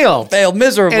and failed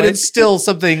miserably. And it's still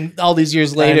something all these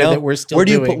years later that we're still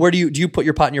doing. Do you put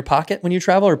your pot in your pocket when you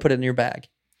travel or put it in your bag?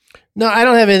 No, I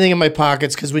don't have anything in my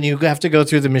pockets because when you have to go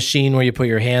through the machine where you put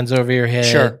your hands over your head,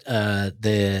 sure.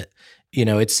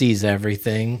 It sees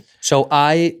everything. So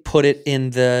I put it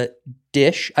in the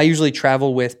dish. I usually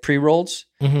travel with pre-rolls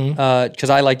because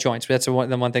I like joints. That's the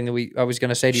one thing that I was going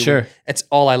to say to you. Sure. It's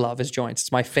all I love is joints.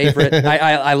 It's my favorite.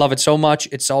 I love it so much.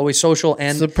 It's always social. And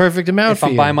it's the perfect amount if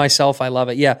I'm by myself, I love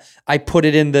it. Yeah. I put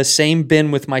it in the same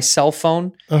bin with my cell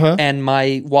phone and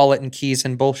my wallet and keys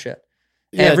and bullshit.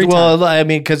 Yeah, every time. Well, I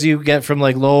mean, because you get from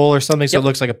like Lowell or something, so it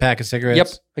looks like a pack of cigarettes. Yep,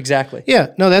 exactly.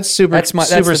 Yeah, no, that's super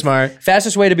smart.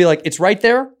 Fastest way to be like, it's right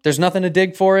there. There's nothing to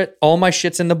dig for it. All my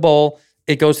shit's in the bowl.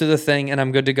 It goes through the thing, and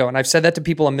I'm good to go. And I've said that to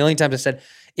people a million times. I said,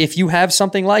 if you have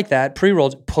something like that,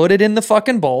 pre-rolls, put it in the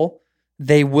fucking bowl.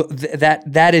 They will.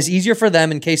 That is easier for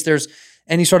them in case there's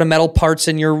any sort of metal parts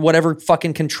in your whatever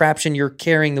fucking contraption you're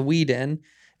carrying the weed in.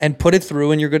 and put it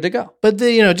through, and you're good to go. But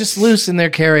just loose in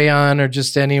their carry-on or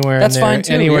just anywhere. That's in their, fine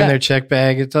too, Anywhere yeah. in their check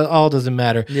bag, it all doesn't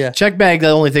matter. Yeah. Check bag. The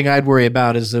only thing I'd worry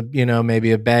about is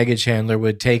maybe a baggage handler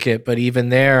would take it. But even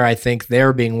there, I think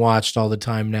they're being watched all the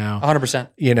time now.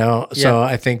 100%. So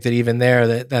I think that even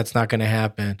there, that's not going to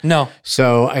happen. No.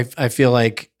 So I feel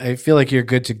like you're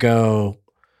good to go.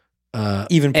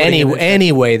 Even putting it in-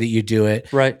 any way that you do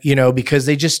it, Right. Because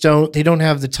they don't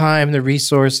have the time, the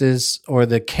resources, or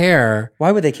the care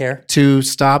Why would they care? to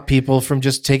stop people from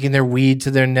just taking their weed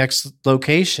to their next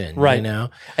location. Right.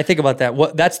 I think about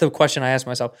that. That's the question I ask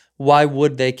myself. Why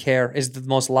would they care? Is the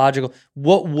most logical.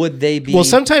 What would they be? Well,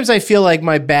 sometimes I feel like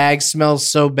my bag smells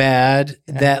so bad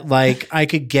that like I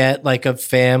could get like a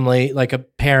family, like a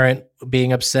parent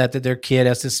being upset that their kid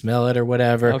has to smell it or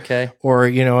whatever. Okay. Or,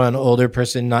 an older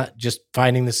person not just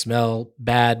finding the smell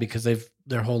bad because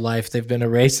their whole life they've been a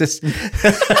racist.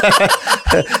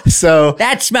 So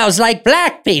that smells like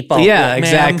black people. yeah, ma'am.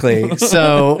 exactly.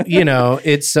 So,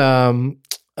 it's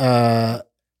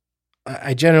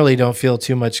I generally don't feel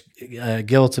too much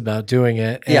guilt about doing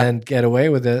it and get away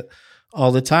with it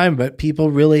all the time, but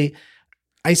people really,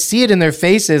 I see it in their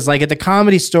faces. Like at the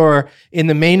Comedy Store in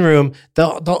the main room,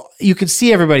 you can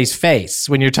see everybody's face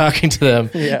when you're talking to them.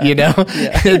 Yeah.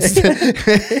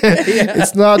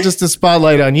 It's not just a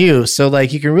spotlight on you. So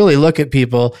like you can really look at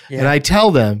people, and I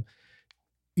tell them,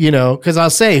 because I'll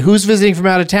say, "Who's visiting from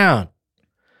out of town?"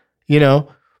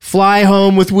 Fly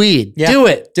home with weed. Yeah. Do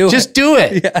it. Just do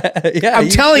it. Yeah, I'm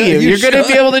telling you, you're going to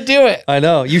be able to do it. I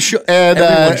know. You should. And,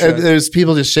 Everyone should. there's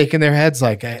people just shaking their heads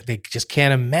like they just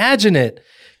can't imagine it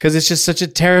because it's just such a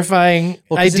terrifying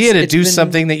 'cause idea to it's do been-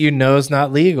 something that is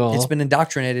not legal. It's been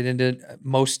indoctrinated into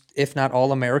most, if not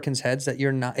all, Americans' heads that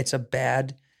you're not.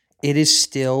 It is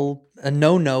still a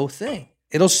no thing.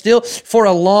 It'll still, for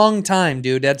a long time,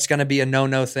 dude. That's going to be a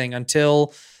no thing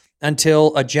until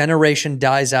a generation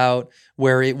dies out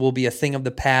where it will be a thing of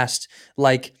the past.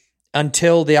 Like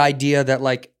until the idea that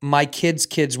like my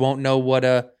kids' won't know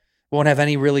won't have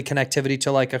any really connectivity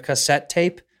to like a cassette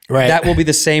tape. Right. That will be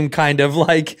the same kind of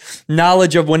like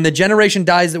knowledge of when the generation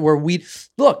dies that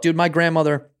look, dude, my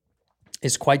grandmother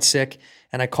is quite sick.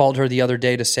 And I called her the other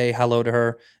day to say hello to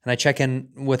her. And I check in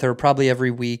with her probably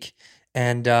every week.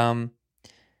 And,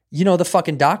 the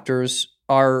fucking doctors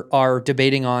are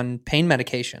debating on pain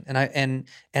medication.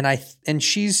 And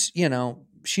she's,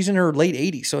 she's in her late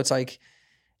 80s. So it's like,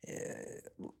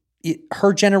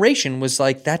 her generation was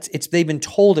like they've been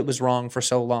told it was wrong for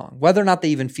so long. Whether or not they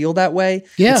even feel that way,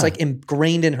 it's like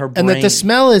ingrained in her brain. and that the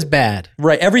smell is bad.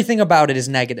 Right, everything about it is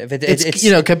negative.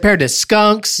 It's compared to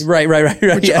skunks, right.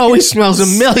 which always smells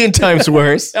a million times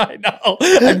worse. I know.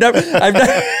 I've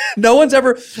never.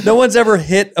 No one's ever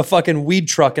hit a fucking weed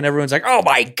truck and everyone's like, "Oh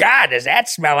my god, does that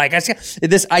smell like?"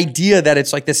 This idea that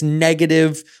it's like this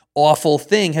negative, awful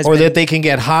thing has, or been, that they can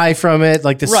get high from it.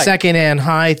 Like the Right. secondhand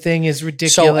high thing is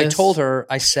ridiculous. So I told her,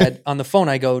 I said on the phone,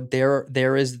 I go,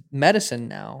 there is medicine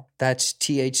now that's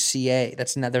THCA.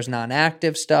 There's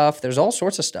non-active stuff. There's all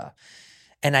sorts of stuff.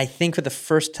 And I think for the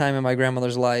first time in my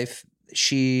grandmother's life,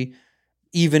 she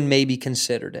even maybe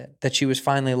considered it. That she was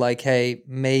finally like, hey,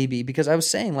 maybe. Because I was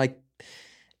saying like,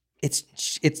 it's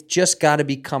just got to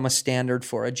become a standard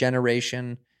for a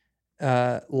generation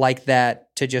like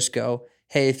that to just go,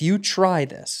 hey, if you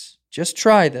just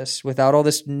try this without all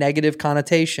this negative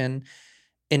connotation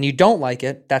and you don't like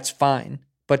it, that's fine.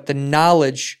 But the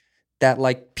knowledge that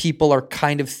like people are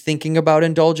kind of thinking about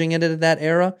indulging in it in that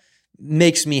era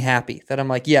makes me happy that I'm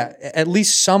like, yeah, at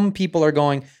least some people are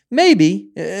going, maybe.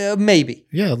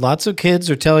 Yeah, lots of kids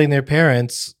are telling their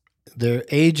parents, their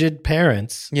aged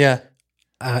parents,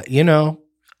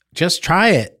 just try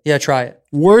it. Yeah, try it.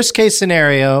 Worst case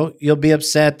scenario, you'll be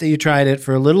upset that you tried it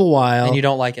for a little while. And you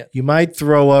don't like it. You might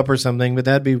throw up or something, but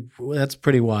that's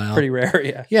pretty wild. Pretty rare,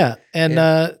 yeah. Yeah,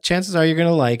 and chances are you're going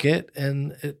to like it,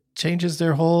 and it changes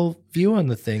their whole view on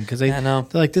the thing because they're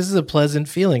like, this is a pleasant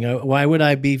feeling. Why would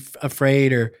I be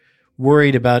afraid or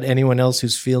worried about anyone else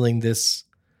who's feeling this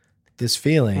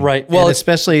feeling? Right. Well, and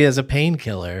especially as a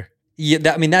painkiller. Yeah,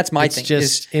 that's my thing. It's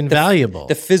just invaluable.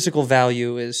 The physical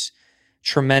value is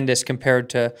tremendous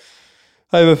compared to.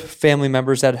 I have family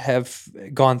members that have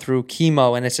gone through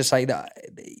chemo, and it's just like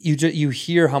you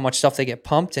hear how much stuff they get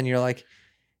pumped, and you're like,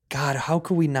 God, how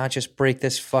could we not just break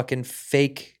this fucking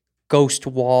fake ghost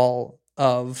wall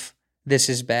of this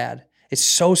is bad? It's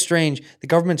so strange. The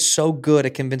government's so good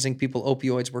at convincing people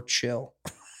opioids were chill.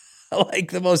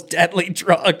 Like the most deadly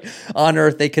drug on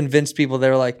earth. They convinced people,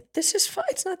 they're like, this is fine.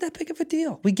 It's not that big of a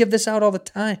deal. We give this out all the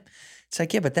time. It's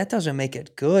like, yeah, but that doesn't make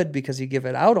it good because you give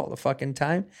it out all the fucking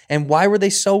time. And why were they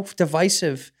so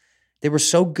divisive? They were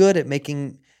so good at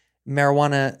making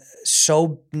marijuana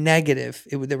so negative.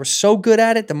 They were so good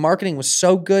at it. The marketing was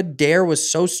so good. Dare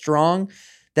was so strong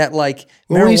that like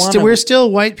marijuana. We're still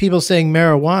white people saying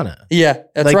marijuana. Yeah,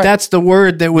 that's like right. that's the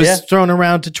word that was thrown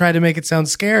around to try to make it sound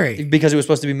scary. Because it was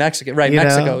supposed to be Mexican, right? You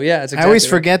Mexico. know? Yeah, it's exactly I always right.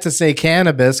 forget to say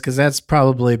cannabis because that's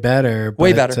probably better.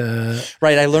 Way but, better.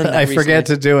 Right, I learned that I recently. forget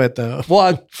to do it though.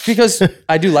 Well, because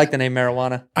I do like the name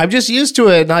marijuana. I'm just used to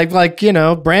it, and I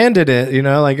branded it.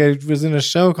 Like I was in a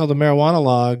show called the Marijuana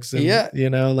Logs. And, Yeah.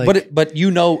 but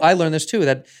I learned this too,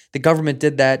 that the government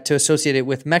did that to associate it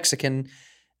with Mexican.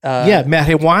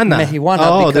 Marijuana.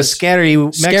 Oh, the scary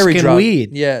Mexican drug. weed.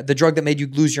 Yeah, the drug that made you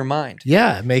lose your mind.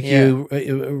 Yeah, you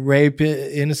rape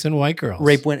innocent white girls.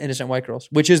 Rape innocent white girls,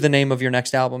 which is the name of your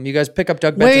next album. You guys pick up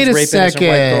Doug Wait Benson's a Rape Innocent White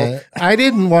Girl. second. I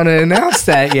didn't want to announce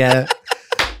that yet.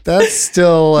 That's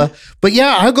still, but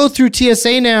yeah, I'll go through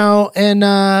TSA now and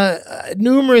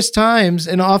numerous times,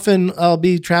 and often I'll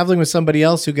be traveling with somebody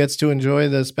else who gets to enjoy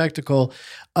the spectacle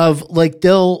of like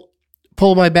they'll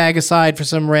pull my bag aside for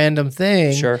some random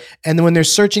thing. Sure. And then when they're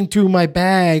searching through my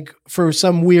bag for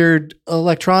some weird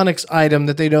electronics item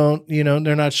that they don't,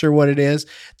 they're not sure what it is,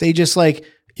 they just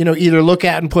either look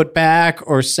at and put back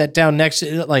or set down next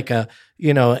to it like a,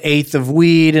 eighth of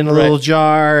weed in a little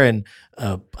jar and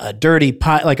a dirty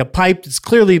pipe, like a pipe that's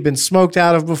clearly been smoked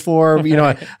out of before.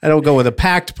 I don't go with a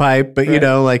packed pipe, but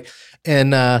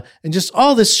and just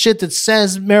all this shit that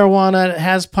says marijuana,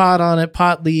 has pot on it,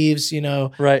 pot leaves,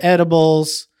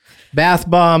 edibles, bath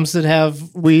bombs that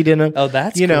have weed in them. Oh,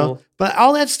 that's cool. But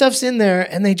all that stuff's in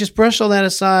there, and they just brush all that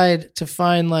aside to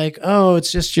find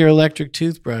it's just your electric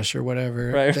toothbrush or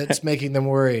whatever that's making them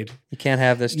worried. You can't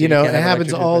have this. It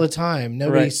happens all the time.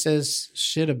 Nobody says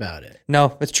shit about it.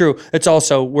 No, it's true. It's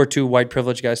also, we're two white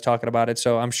privileged guys talking about it,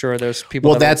 so I'm sure there's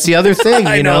people. Well, that's the other thing,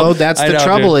 that's the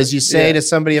trouble dude. is you say to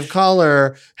somebody of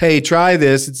color, hey, try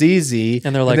this, it's easy.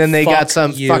 And they're like, then they fuck got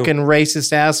some you. fucking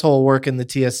racist asshole working the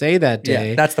TSA that day.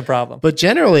 Yeah, that's the problem. But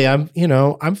generally, I'm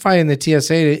finding the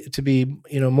TSA to be,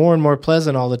 more and more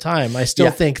pleasant all the time. I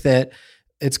still think that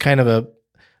it's kind of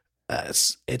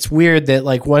it's weird that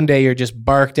like one day you're just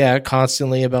barked at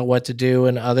constantly about what to do,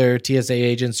 and other TSA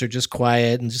agents are just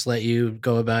quiet and just let you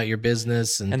go about your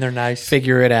business and they're nice,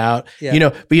 figure it out. Yeah. But you know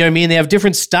what I mean? They have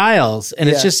different styles, and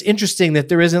it's just interesting that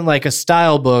there isn't like a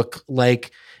style book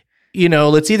like,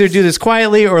 let's either do this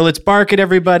quietly or let's bark at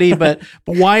everybody. But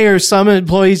why are some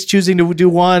employees choosing to do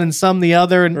one and some the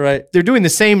other? And they're doing the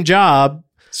same job.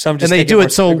 Some just and they do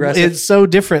it so aggressive. it's so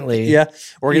differently. Yeah,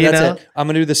 or that's it. I'm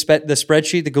gonna do the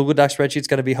spreadsheet. The Google Doc spreadsheet's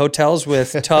gonna be hotels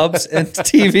with tubs and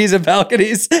TVs and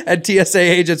balconies and TSA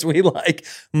agents we like.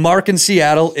 Mark in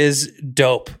Seattle is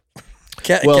dope.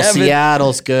 Kevin.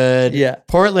 Seattle's good. Yeah,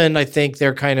 Portland, I think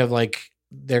they're kind of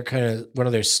one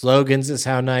of their slogans is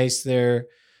how nice their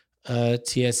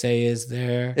TSA is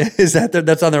there. Is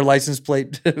that's on their license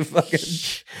plate? Fucking.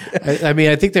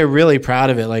 I think they're really proud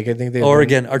of it. Like I think they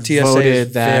Oregon, our TSA voted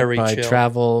is that very by chill.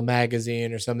 Travel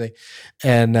Magazine or something.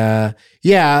 And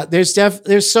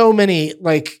there's so many,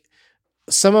 like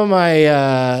some of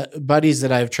my buddies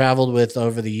that I've traveled with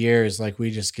over the years. Like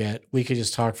we could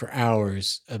just talk for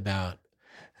hours about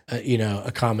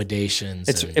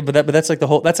accommodations. But that's like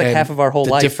that's like half of our whole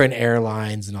life. Different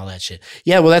airlines and all that shit.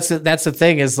 Yeah, well, that's the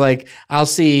thing is like I'll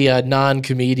see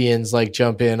non-comedians like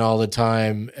jump in all the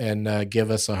time and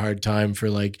give us a hard time for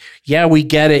like, yeah, we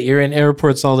get it. You're in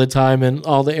airports all the time and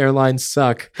all the airlines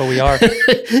suck. But we are.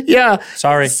 Yeah.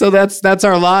 Sorry. So that's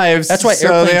our lives. That's why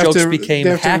airplane jokes became they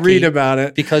have hacky. to read about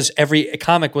it because every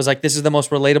comic was like, this is the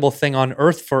most relatable thing on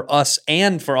earth for us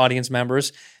and for audience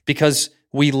members because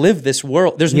we live this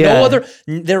world.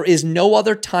 There is no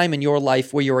other time in your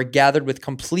life where you are gathered with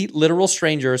complete literal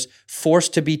strangers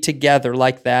forced to be together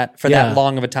like that for that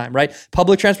long of a time, right?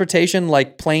 Public transportation,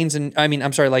 like trains and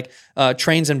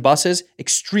buses,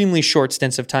 extremely short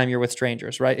stints of time you're with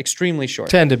strangers, right? Extremely short.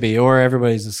 Tend to be, or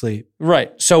everybody's asleep.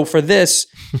 Right. So for this,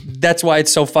 that's why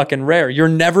it's so fucking rare. You're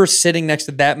never sitting next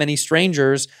to that many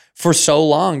strangers for so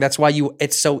long. That's why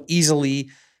it's so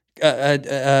easily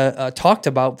talked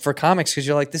about for comics because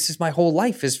you're like, this is my whole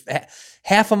life. Is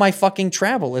half of my fucking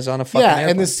travel is on a fucking airplane.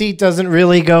 And the seat doesn't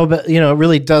really go, but it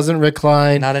really doesn't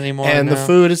recline. Not anymore. And the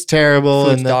food is terrible.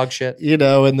 Food's and dog shit.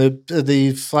 And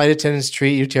the flight attendants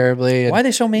treat you terribly. And, why are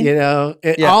they so mean?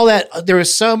 All that. There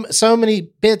was so many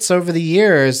bits over the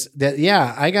years that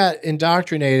I got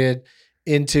indoctrinated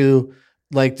into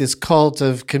like this cult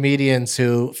of comedians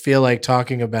who feel like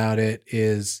talking about it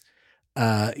is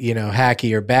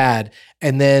hacky or bad.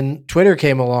 And then Twitter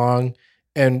came along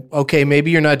And okay, maybe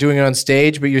you're not doing it on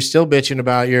stage, but you're still bitching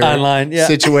about your Online, yeah.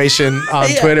 situation on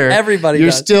Yeah, Twitter. everybody you're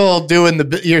does. still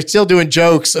doing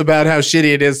jokes about how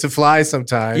shitty it is to fly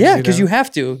sometimes. Yeah, because know? you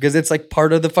have to, because it's like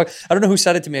part of the fuck. I don't know who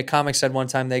said it to me. A comic said one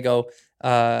time, they go,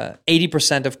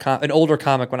 80% of an older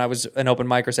comic when I was an open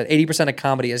micer said 80% of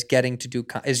comedy is going to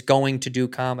do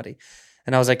comedy.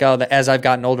 And I was like, as I've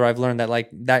gotten older, I've learned that like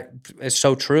that is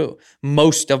so true.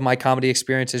 Most of my comedy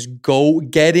experience is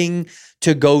getting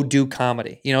to go do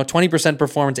comedy. 20%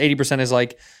 performance, 80% is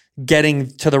like getting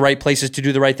to the right places to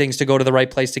do the right things, to go to the right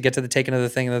place, to get to the taking of the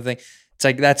thing and the thing. It's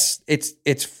like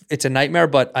it's a nightmare,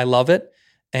 but I love it.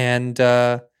 And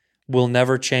we'll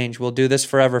never change. We'll do this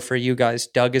forever for you guys.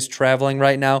 Doug is traveling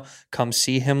right now. Come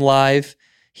see him live.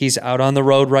 He's out on the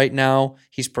road right now.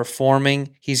 He's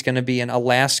performing. He's going to be in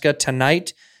Alaska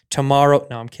tonight, tomorrow.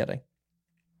 No, I'm kidding.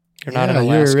 You're not in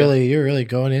Alaska. You're really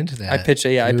going into that. I pitched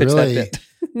that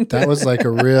bit. That was like a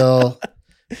real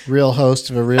host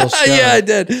of a real show. Yeah, I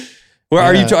did. Where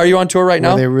are you? Are you on tour right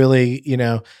now? They really,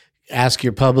 ask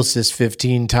your publicist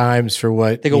 15 times for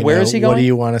what they go. Where is he going? What do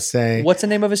you want to say? What's the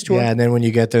name of his tour? Yeah, and then when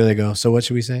you get there, they go. So what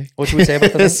should we say? What should we say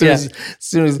about the thing? as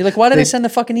soon as you're like, why did they send the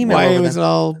fucking email? Why over was then? it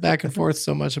all back and forth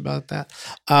so much about that?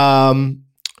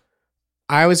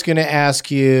 I was going to ask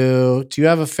you, do you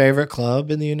have a favorite club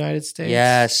in the United States?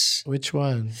 Yes. Which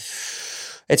one?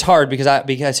 It's hard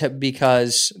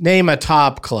because name a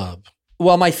top club.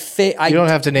 Well, you don't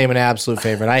have to name an absolute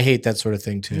favorite. I hate that sort of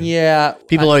thing too. Yeah.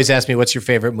 People always ask me, what's your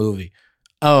favorite movie?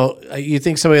 Oh, you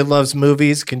think somebody who loves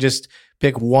movies can just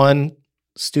pick one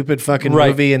stupid fucking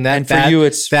movie and for you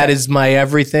that is my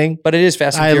everything? But it is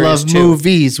Fast and I Furious love 2.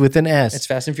 Movies with an S. It's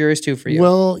Fast and Furious 2 for you.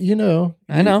 Well,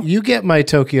 I know. You get my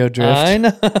Tokyo Drift. I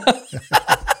know.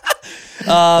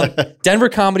 Denver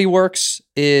Comedy Works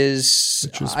is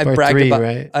I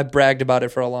bragged about it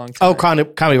for a long time. Oh,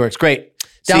 Comedy Works, great.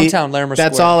 Downtown Larimer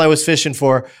That's Square. all I was fishing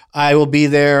for. I will be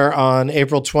there on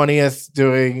April 20th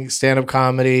doing stand-up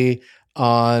comedy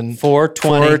on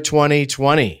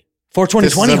 4/20/20.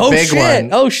 4/20/20. Oh, shit. one.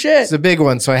 Oh shit. It's a big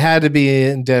one, so I had to be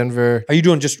in Denver. Are you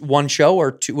doing just one show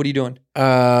or two? What are you doing?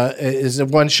 Is it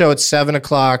one show at 7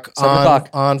 o'clock 7 o'clock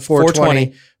on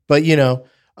 4/20? But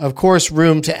of course,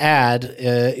 room to add.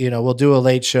 We'll do a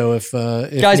late show if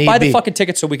guys buy the fucking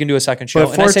tickets so we can do a second show.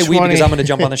 But and I say we because I'm going to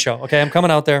jump on the show. Okay, I'm coming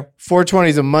out there. 4/20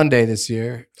 is a Monday this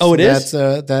year. Oh, it is?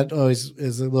 That always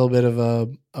is a little bit of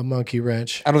a monkey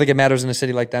wrench. I don't think it matters in a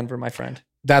city like Denver, my friend.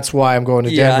 That's why I'm going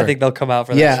to Yeah, Denver. I think they'll come out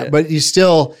for that. Yeah, shit. but you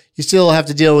still have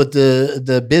to deal with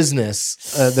the business.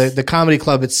 The comedy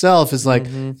club itself is like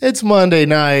it's Monday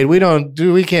night.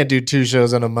 We can't do two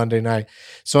shows on a Monday night.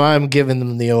 So I'm giving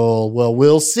them the old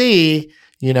we'll see.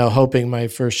 Hoping my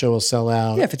first show will sell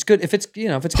out. Yeah, if it's good Post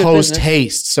business.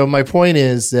 haste. So my point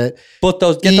is that Get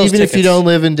those even if tickets. you don't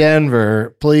live in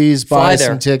Denver, please Fly buy there.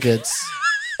 some tickets.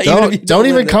 Even if you Don't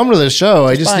even live there. come to the show.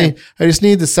 I It's just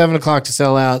need the 7 o'clock to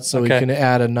sell out so Okay. we can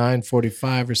add a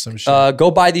 9:45 or some shit.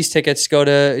 Go buy these tickets. Go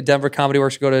to Denver Comedy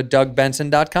Works. Go to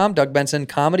DougBenson.com. Doug Benson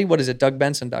Comedy. What is it?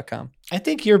 DougBenson.com. I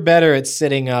think you're better at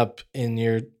sitting up in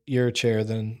your chair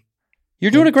than You're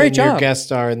doing a great than your job. guest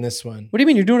star in this one. What do you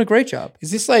mean? You're doing a great job.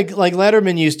 Is this like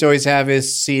Letterman used to always have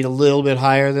his seat a little bit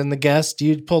higher than the guest? Do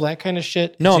you pull that kind of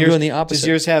shit? No, Does I'm yours- doing the opposite. Does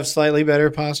yours have slightly better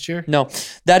posture? No,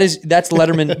 that's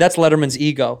Letterman. That's Letterman's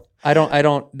ego. I don't.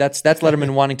 That's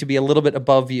Letterman wanting to be a little bit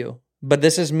above you. But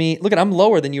this is me. Look I'm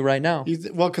lower than you right now.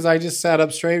 Well, because I just sat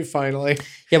up straight finally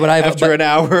Yeah, but I have after an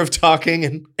hour of talking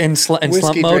and in slump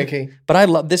whiskey mode. drinking. But I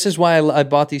love. This is why I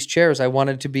bought these chairs. I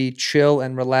wanted to be chill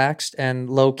and relaxed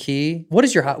and low key. What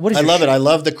is your? What is? I your love shirt? it. I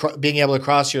love being able to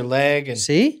cross your leg and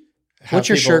See, have what's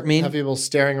your people- shirt mean? Have people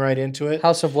staring right into it.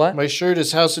 House of what? My shirt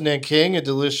is House of Nanking, a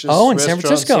delicious Oh, in San restaurant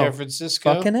Francisco. San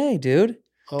Francisco. Fucking A, dude.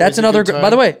 Always That's a another. good By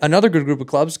time. the way, another good group of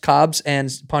clubs. Cobb's and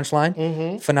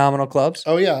Punchline. Phenomenal clubs.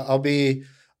 Oh yeah, I'll be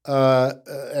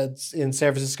in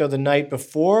San Francisco the night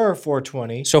before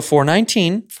 4/20. So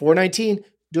 419. 4/19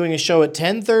 doing a show at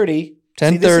 10:30. 10:30.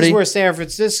 See, this is where San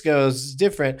Francisco's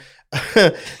different.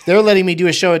 They're letting me do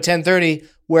a show at 10:30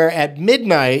 where at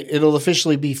midnight it'll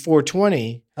officially be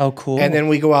 4/20. Oh, cool. And then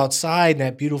we go outside in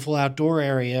that beautiful outdoor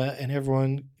area and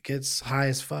everyone gets high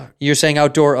as fuck. You're saying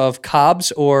outdoor of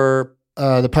Cobb's or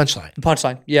The Punchline.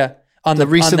 Punchline? Yeah, on The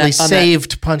recently on that-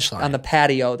 saved Punchline. on the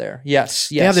patio there. Yes,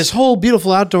 yes. They have this whole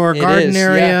beautiful outdoor It garden is,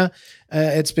 area.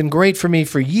 It's been great for me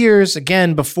for years.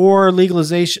 Again, before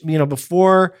legalization,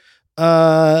 before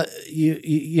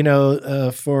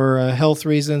for health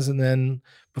reasons, and then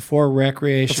before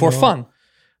recreation, Before fun.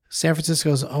 San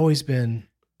Francisco's always been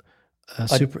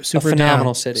super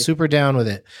phenomenal down, city. super down with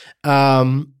it.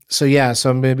 So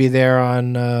I'm going to be there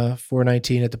on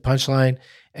 4/19 at the Punchline,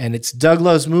 and it's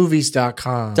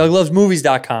DougLovesMovies.com.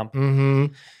 DougLovesMovies.com. Mm-hmm.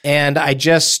 And I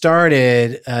just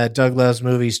started Doug Loves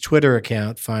Movies Twitter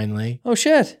account finally. Oh,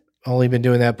 shit. Only been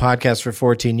doing that podcast for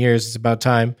 14 years. It's about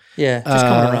time. Yeah, just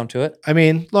coming around to it. I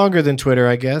mean, longer than Twitter,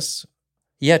 I guess.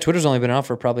 Yeah, Twitter's only been out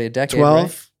for probably a decade,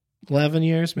 12, right? 11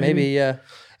 years, maybe. Yeah.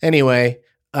 Anyway,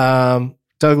 Doug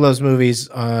Loves Movies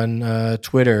on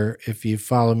Twitter. If you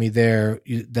follow me there,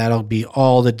 that'll be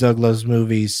all the Doug Loves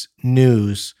Movies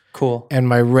news. Cool. And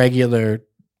my regular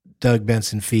Doug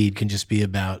Benson feed can just be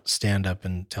about stand-up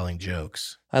and telling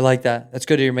jokes. I like that. That's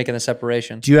good that you're making the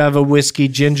separation. Do you have a Whiskey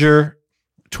Ginger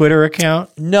Twitter account?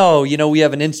 No, we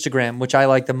have an Instagram, which I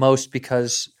like the most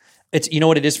because it's, you know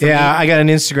what it is for me? Yeah, I got an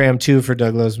Instagram too for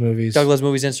Doug Loves Movies. Doug Loves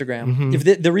Movies Instagram. Mm-hmm.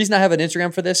 If the reason I have an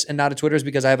Instagram for this and not a Twitter is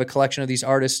because I have a collection of these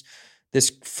artists, this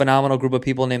phenomenal group of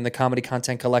people named the Comedy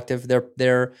Content Collective.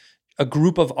 They're a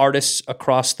group of artists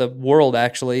across the world,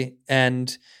 actually,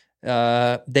 and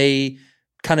they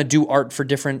kind of do art for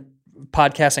different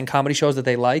podcasts and comedy shows that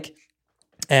they like.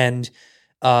 And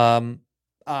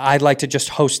I'd like to just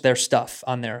host their stuff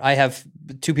on there. I have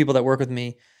two people that work with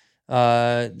me,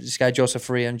 this guy Joseph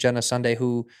Faria and Jenna Sunday,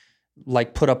 who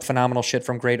like put up phenomenal shit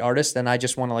from great artists, and I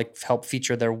just want to like help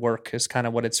feature their work is kind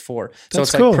of what it's for. So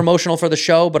it's cool. like promotional for the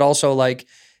show, but also like,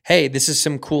 hey, this is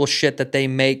some cool shit that they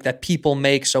make, that people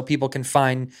make, so people can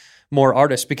find more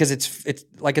artists, because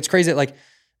it's crazy. Like,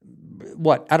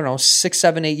 what, I don't know, 6,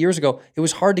 7, 8 years ago, it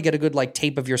was hard to get a good like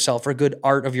tape of yourself or good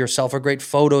art of yourself or great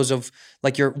photos of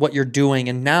like what you're doing.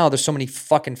 And now there's so many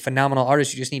fucking phenomenal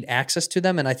artists. You just need access to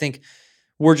them. And I think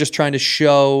we're just trying to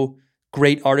show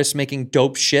great artists making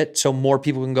dope shit so more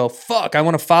people can go, fuck, I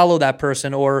want to follow that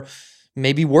person or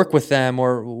maybe work with them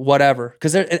or whatever.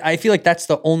 Because I feel like that's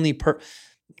the only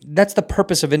that's the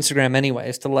purpose of Instagram anyway,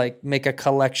 is to like make a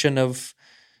collection of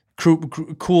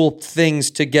cool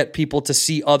things to get people to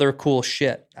see other cool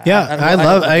shit. Yeah,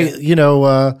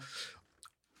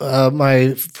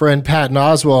 my friend Patton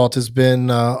Oswalt has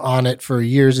been on it for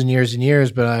years and years and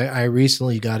years, but I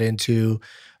recently got into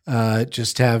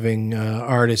just having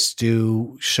artists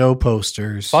do show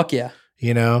posters. Fuck yeah.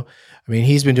 I mean,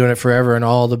 he's been doing it forever, and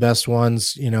all the best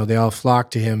ones, they all flock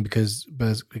to him because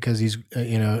he's,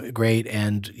 great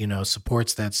and,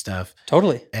 supports that stuff.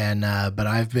 Totally. And, but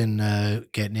I've been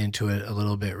getting into it a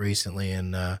little bit recently,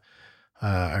 and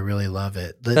I really love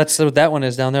it. That's what that one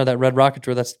is down there, that Red Rocket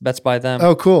Tour. That's by them.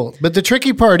 Oh, cool. But the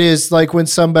tricky part is like when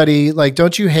somebody, like,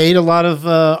 don't you hate a lot of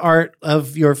art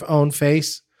of your own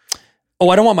face? Oh,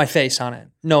 I don't want my face on it.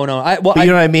 No. You know what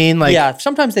I mean? Like, yeah,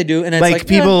 sometimes they do. And it's like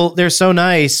people, they're so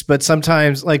nice, but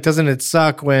sometimes, like, doesn't it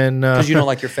suck when... Because you don't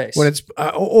like your face. When it's...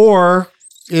 or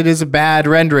it is a bad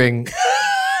rendering.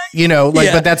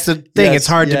 But that's the thing. It's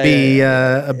hard to be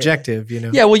objective,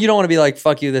 Yeah, well, you don't want to be like,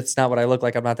 fuck you, that's not what I look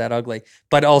like. I'm not that ugly.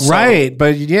 But also... Right,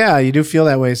 but yeah, you do feel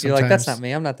that way sometimes. You're like, that's not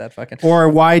me. I'm not that fucking... Or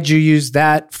why'd you use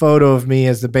that photo of me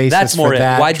as the basis that's more for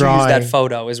that Why'd drawing? you use that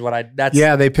photo is what I... That's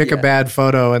Yeah, they pick a bad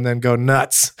photo and then go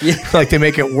nuts. Yeah. Like they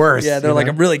make it worse. Yeah, they're like,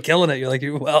 I'm really killing it. You're like,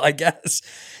 well, I guess.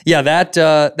 Yeah,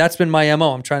 that's been my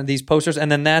MO. I'm trying these posters. And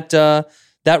then that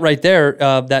right there,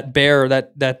 that bear,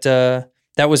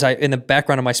 that was in the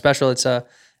background of my special. It's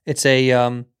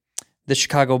the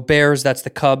Chicago Bears. That's the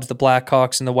Cubs, the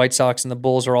Blackhawks, and the White Sox, and the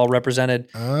Bulls are all represented.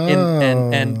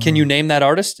 And can you name that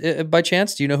artist by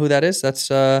chance? Do you know who that is?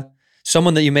 That's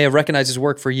someone that you may have recognized his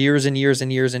work for years and years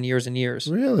and years and years and years.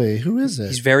 Really? Who is it?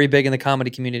 He's very big in the comedy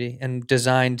community and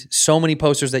designed so many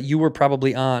posters that you were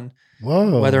probably on.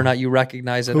 Whoa. Whether or not you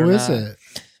recognize it or not. Who is it?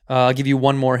 I'll give you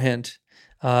one more hint.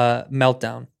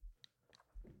 Meltdown.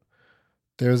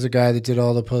 There was a guy that did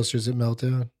all the posters at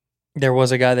Meltdown. There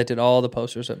was a guy that did all the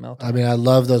posters at Meltdown. I mean, I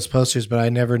love those posters, but I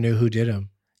never knew who did them.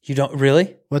 You don't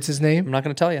really? What's his name? I'm not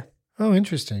going to tell you. Oh,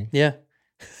 interesting. Yeah.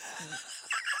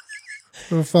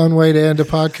 What a fun way to end a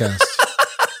podcast.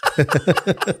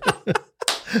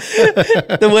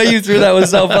 The way you threw that was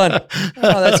so fun.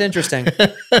 Oh, that's interesting.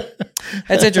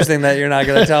 That's interesting that you're not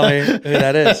going to tell me who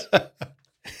that is.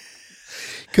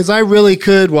 Because I really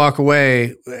could walk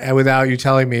away without you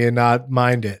telling me and not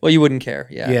mind it. Well, you wouldn't care.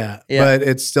 Yeah. But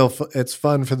it's still it's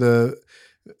fun for the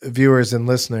viewers and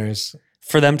listeners.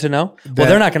 For them to know? Well,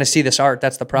 they're not going to see this art.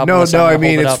 That's the problem. No, I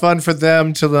mean, it's fun for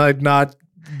them to like not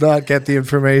get the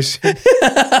information.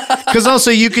 Because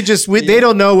also you could just, they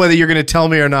don't know whether you're going to tell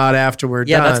me or not afterward.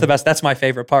 Yeah, that's the best. That's my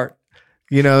favorite part.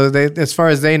 As far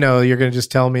as they know, you're going to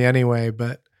just tell me anyway,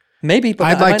 but... Maybe, but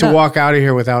I'd like to walk out of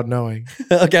here without knowing.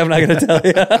 Okay, I'm not going to tell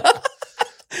you.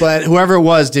 But whoever it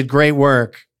was did great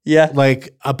work. Yeah.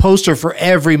 Like a poster for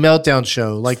every Meltdown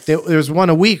show. Like there was one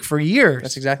a week for years.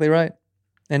 That's exactly right.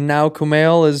 And now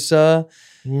Kumail is a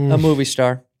movie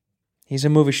star. He's a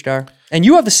movie star. And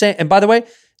you have the same. And by the way,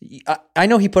 I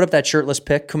know he put up that shirtless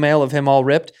pic, Kumail, of him all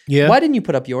ripped. Yeah. Why didn't you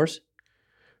put up yours?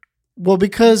 Well,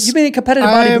 because You've been a competitive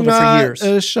bodybuilder for years.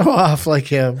 a show off like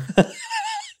him.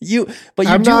 You do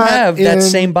not have that in-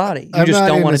 same body. You I'm just not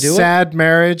don't in want a to do it. sad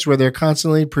marriage where they're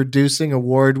constantly producing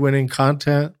award-winning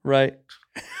content. Right.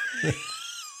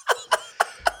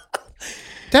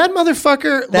 That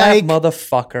motherfucker, That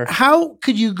motherfucker. how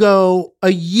could you go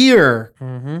a year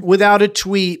Mm-hmm. without a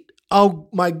tweet? Oh,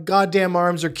 my goddamn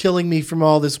arms are killing me from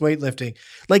all this weightlifting.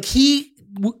 Like he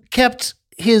kept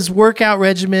his workout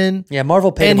regimen Yeah,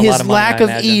 Marvel paid and him a his lot of money, lack I of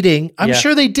imagine. eating. I'm Yeah.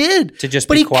 sure they did. To just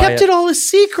but be he quiet. kept it all a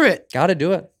secret. Got to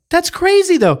do it. That's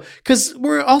crazy though, because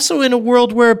we're also in a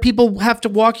world where people have to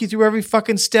walk you through every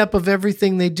fucking step of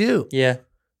everything they do. Yeah.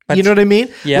 You know what I mean?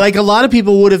 Yeah. Like a lot of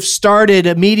people would have started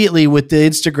immediately with the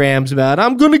Instagrams about,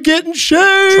 I'm going to get in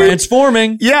shape.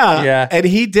 Transforming. Yeah. Yeah. And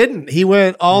he didn't. He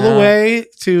went all No. the way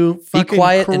to Be fucking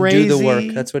quiet crazy. and do the work.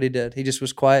 That's what he did. He just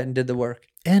was quiet and did the work.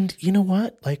 And you know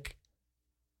what? Like,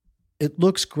 it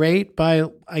looks great by,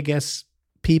 I guess,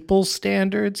 people's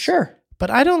standards. Sure. But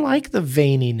I don't like the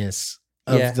veininess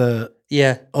of Yeah. the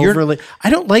Yeah. overlay. I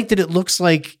don't like that it looks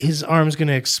like his arm's going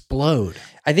to explode.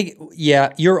 I think,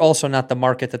 you're also not the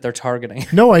market that they're targeting.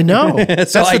 No, I know. So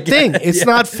That's I the get thing. it. It's Yeah.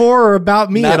 not for or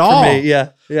about me Not at for all. me. Yeah.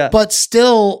 Yeah. But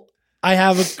still,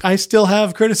 I still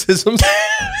have criticisms.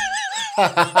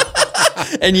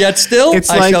 and yet still, It's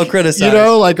I like, shall criticize. you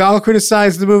know, like I'll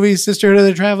criticize the movie Sisterhood of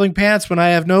the Traveling Pants when I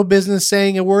have no business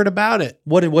saying a word about it.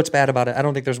 What's bad about it? I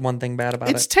don't think there's one thing bad about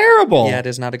It's it. terrible. Yeah, it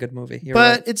is not a good movie. You're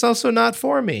but right. it's also not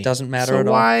for me. Doesn't matter so at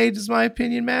all. why does my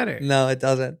opinion matter? No, it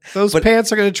doesn't. Those But-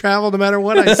 pants are going to travel no matter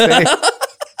what I say.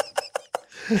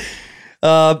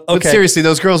 Okay. But seriously,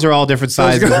 those girls are all different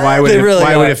sizes. girls- Why would they it, really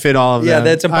why would are. it fit all of Yeah, them?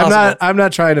 that's impossible. I'm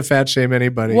not trying to fat shame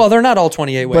anybody. Well, they're not all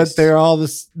 28 but waist. they're all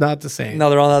not the same.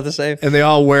 No, they're all not the same. And they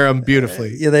all wear them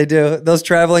beautifully. Yeah, they do. Those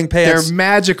traveling pants. They're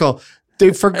magical.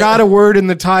 They forgot a word in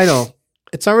the title.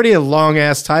 It's already a long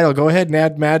ass title. Go ahead and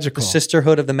add magical.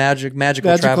 Sisterhood of the magical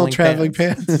Magical traveling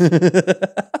pants.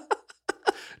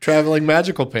 Traveling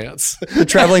magical pants. The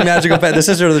traveling magical pants. The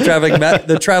sister of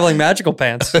the traveling magical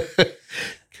pants.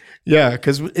 Yeah,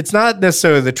 because it's not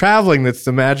necessarily the traveling that's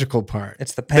the magical part.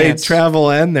 It's the pants. They travel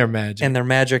and they're magic. And their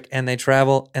magic, and they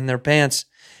travel in their pants.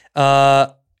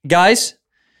 Guys,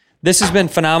 this has been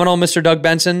phenomenal, Mr. Doug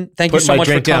Benson. Thank you Put so my much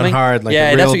for drink down coming. hard like a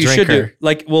that's real what you should do. drinker.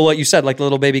 Like, well, what you said, like a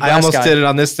little baby glass I almost guy. did it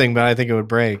on this thing, but I think it would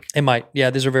break. It might. Yeah,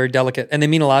 these are very delicate, and they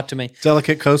mean a lot to me.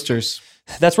 Delicate coasters.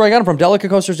 That's where I got them from.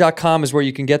 DelicateCoasters.com is where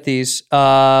you can get these.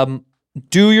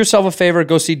 Do yourself a favor.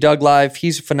 Go see Doug live.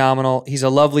 He's phenomenal. He's a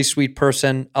lovely, sweet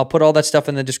person. I'll put all that stuff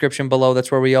in the description below. That's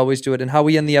where we always do it. And how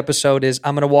we end the episode is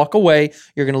I'm going to walk away.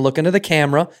 You're going to look into the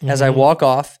camera as I walk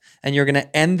off, and you're going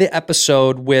to end the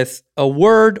episode with a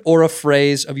word or a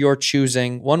phrase of your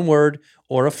choosing. One word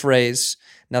or a phrase.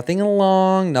 Nothing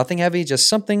long, nothing heavy, just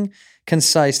something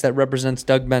concise that represents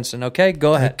Doug Benson. Okay?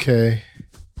 Go ahead. Okay.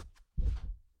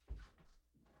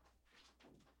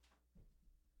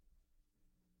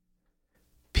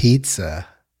 Pizza.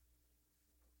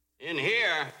 In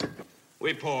here,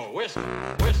 we pour whisk,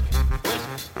 whisk, whisk,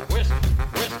 whisk,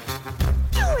 whisk.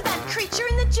 You're that creature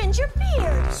in the ginger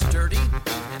beard. Sturdy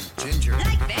and ginger.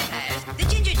 Like vampires, the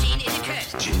ginger gene is a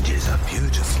curse. Gingers are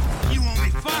beautiful. You owe me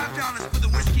 $5 for the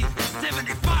whiskey and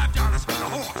 $75 for the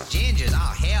horse. Gingers?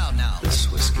 Oh, hell no.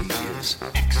 This whiskey is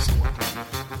excellent.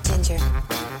 Ginger.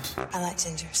 I like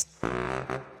gingers.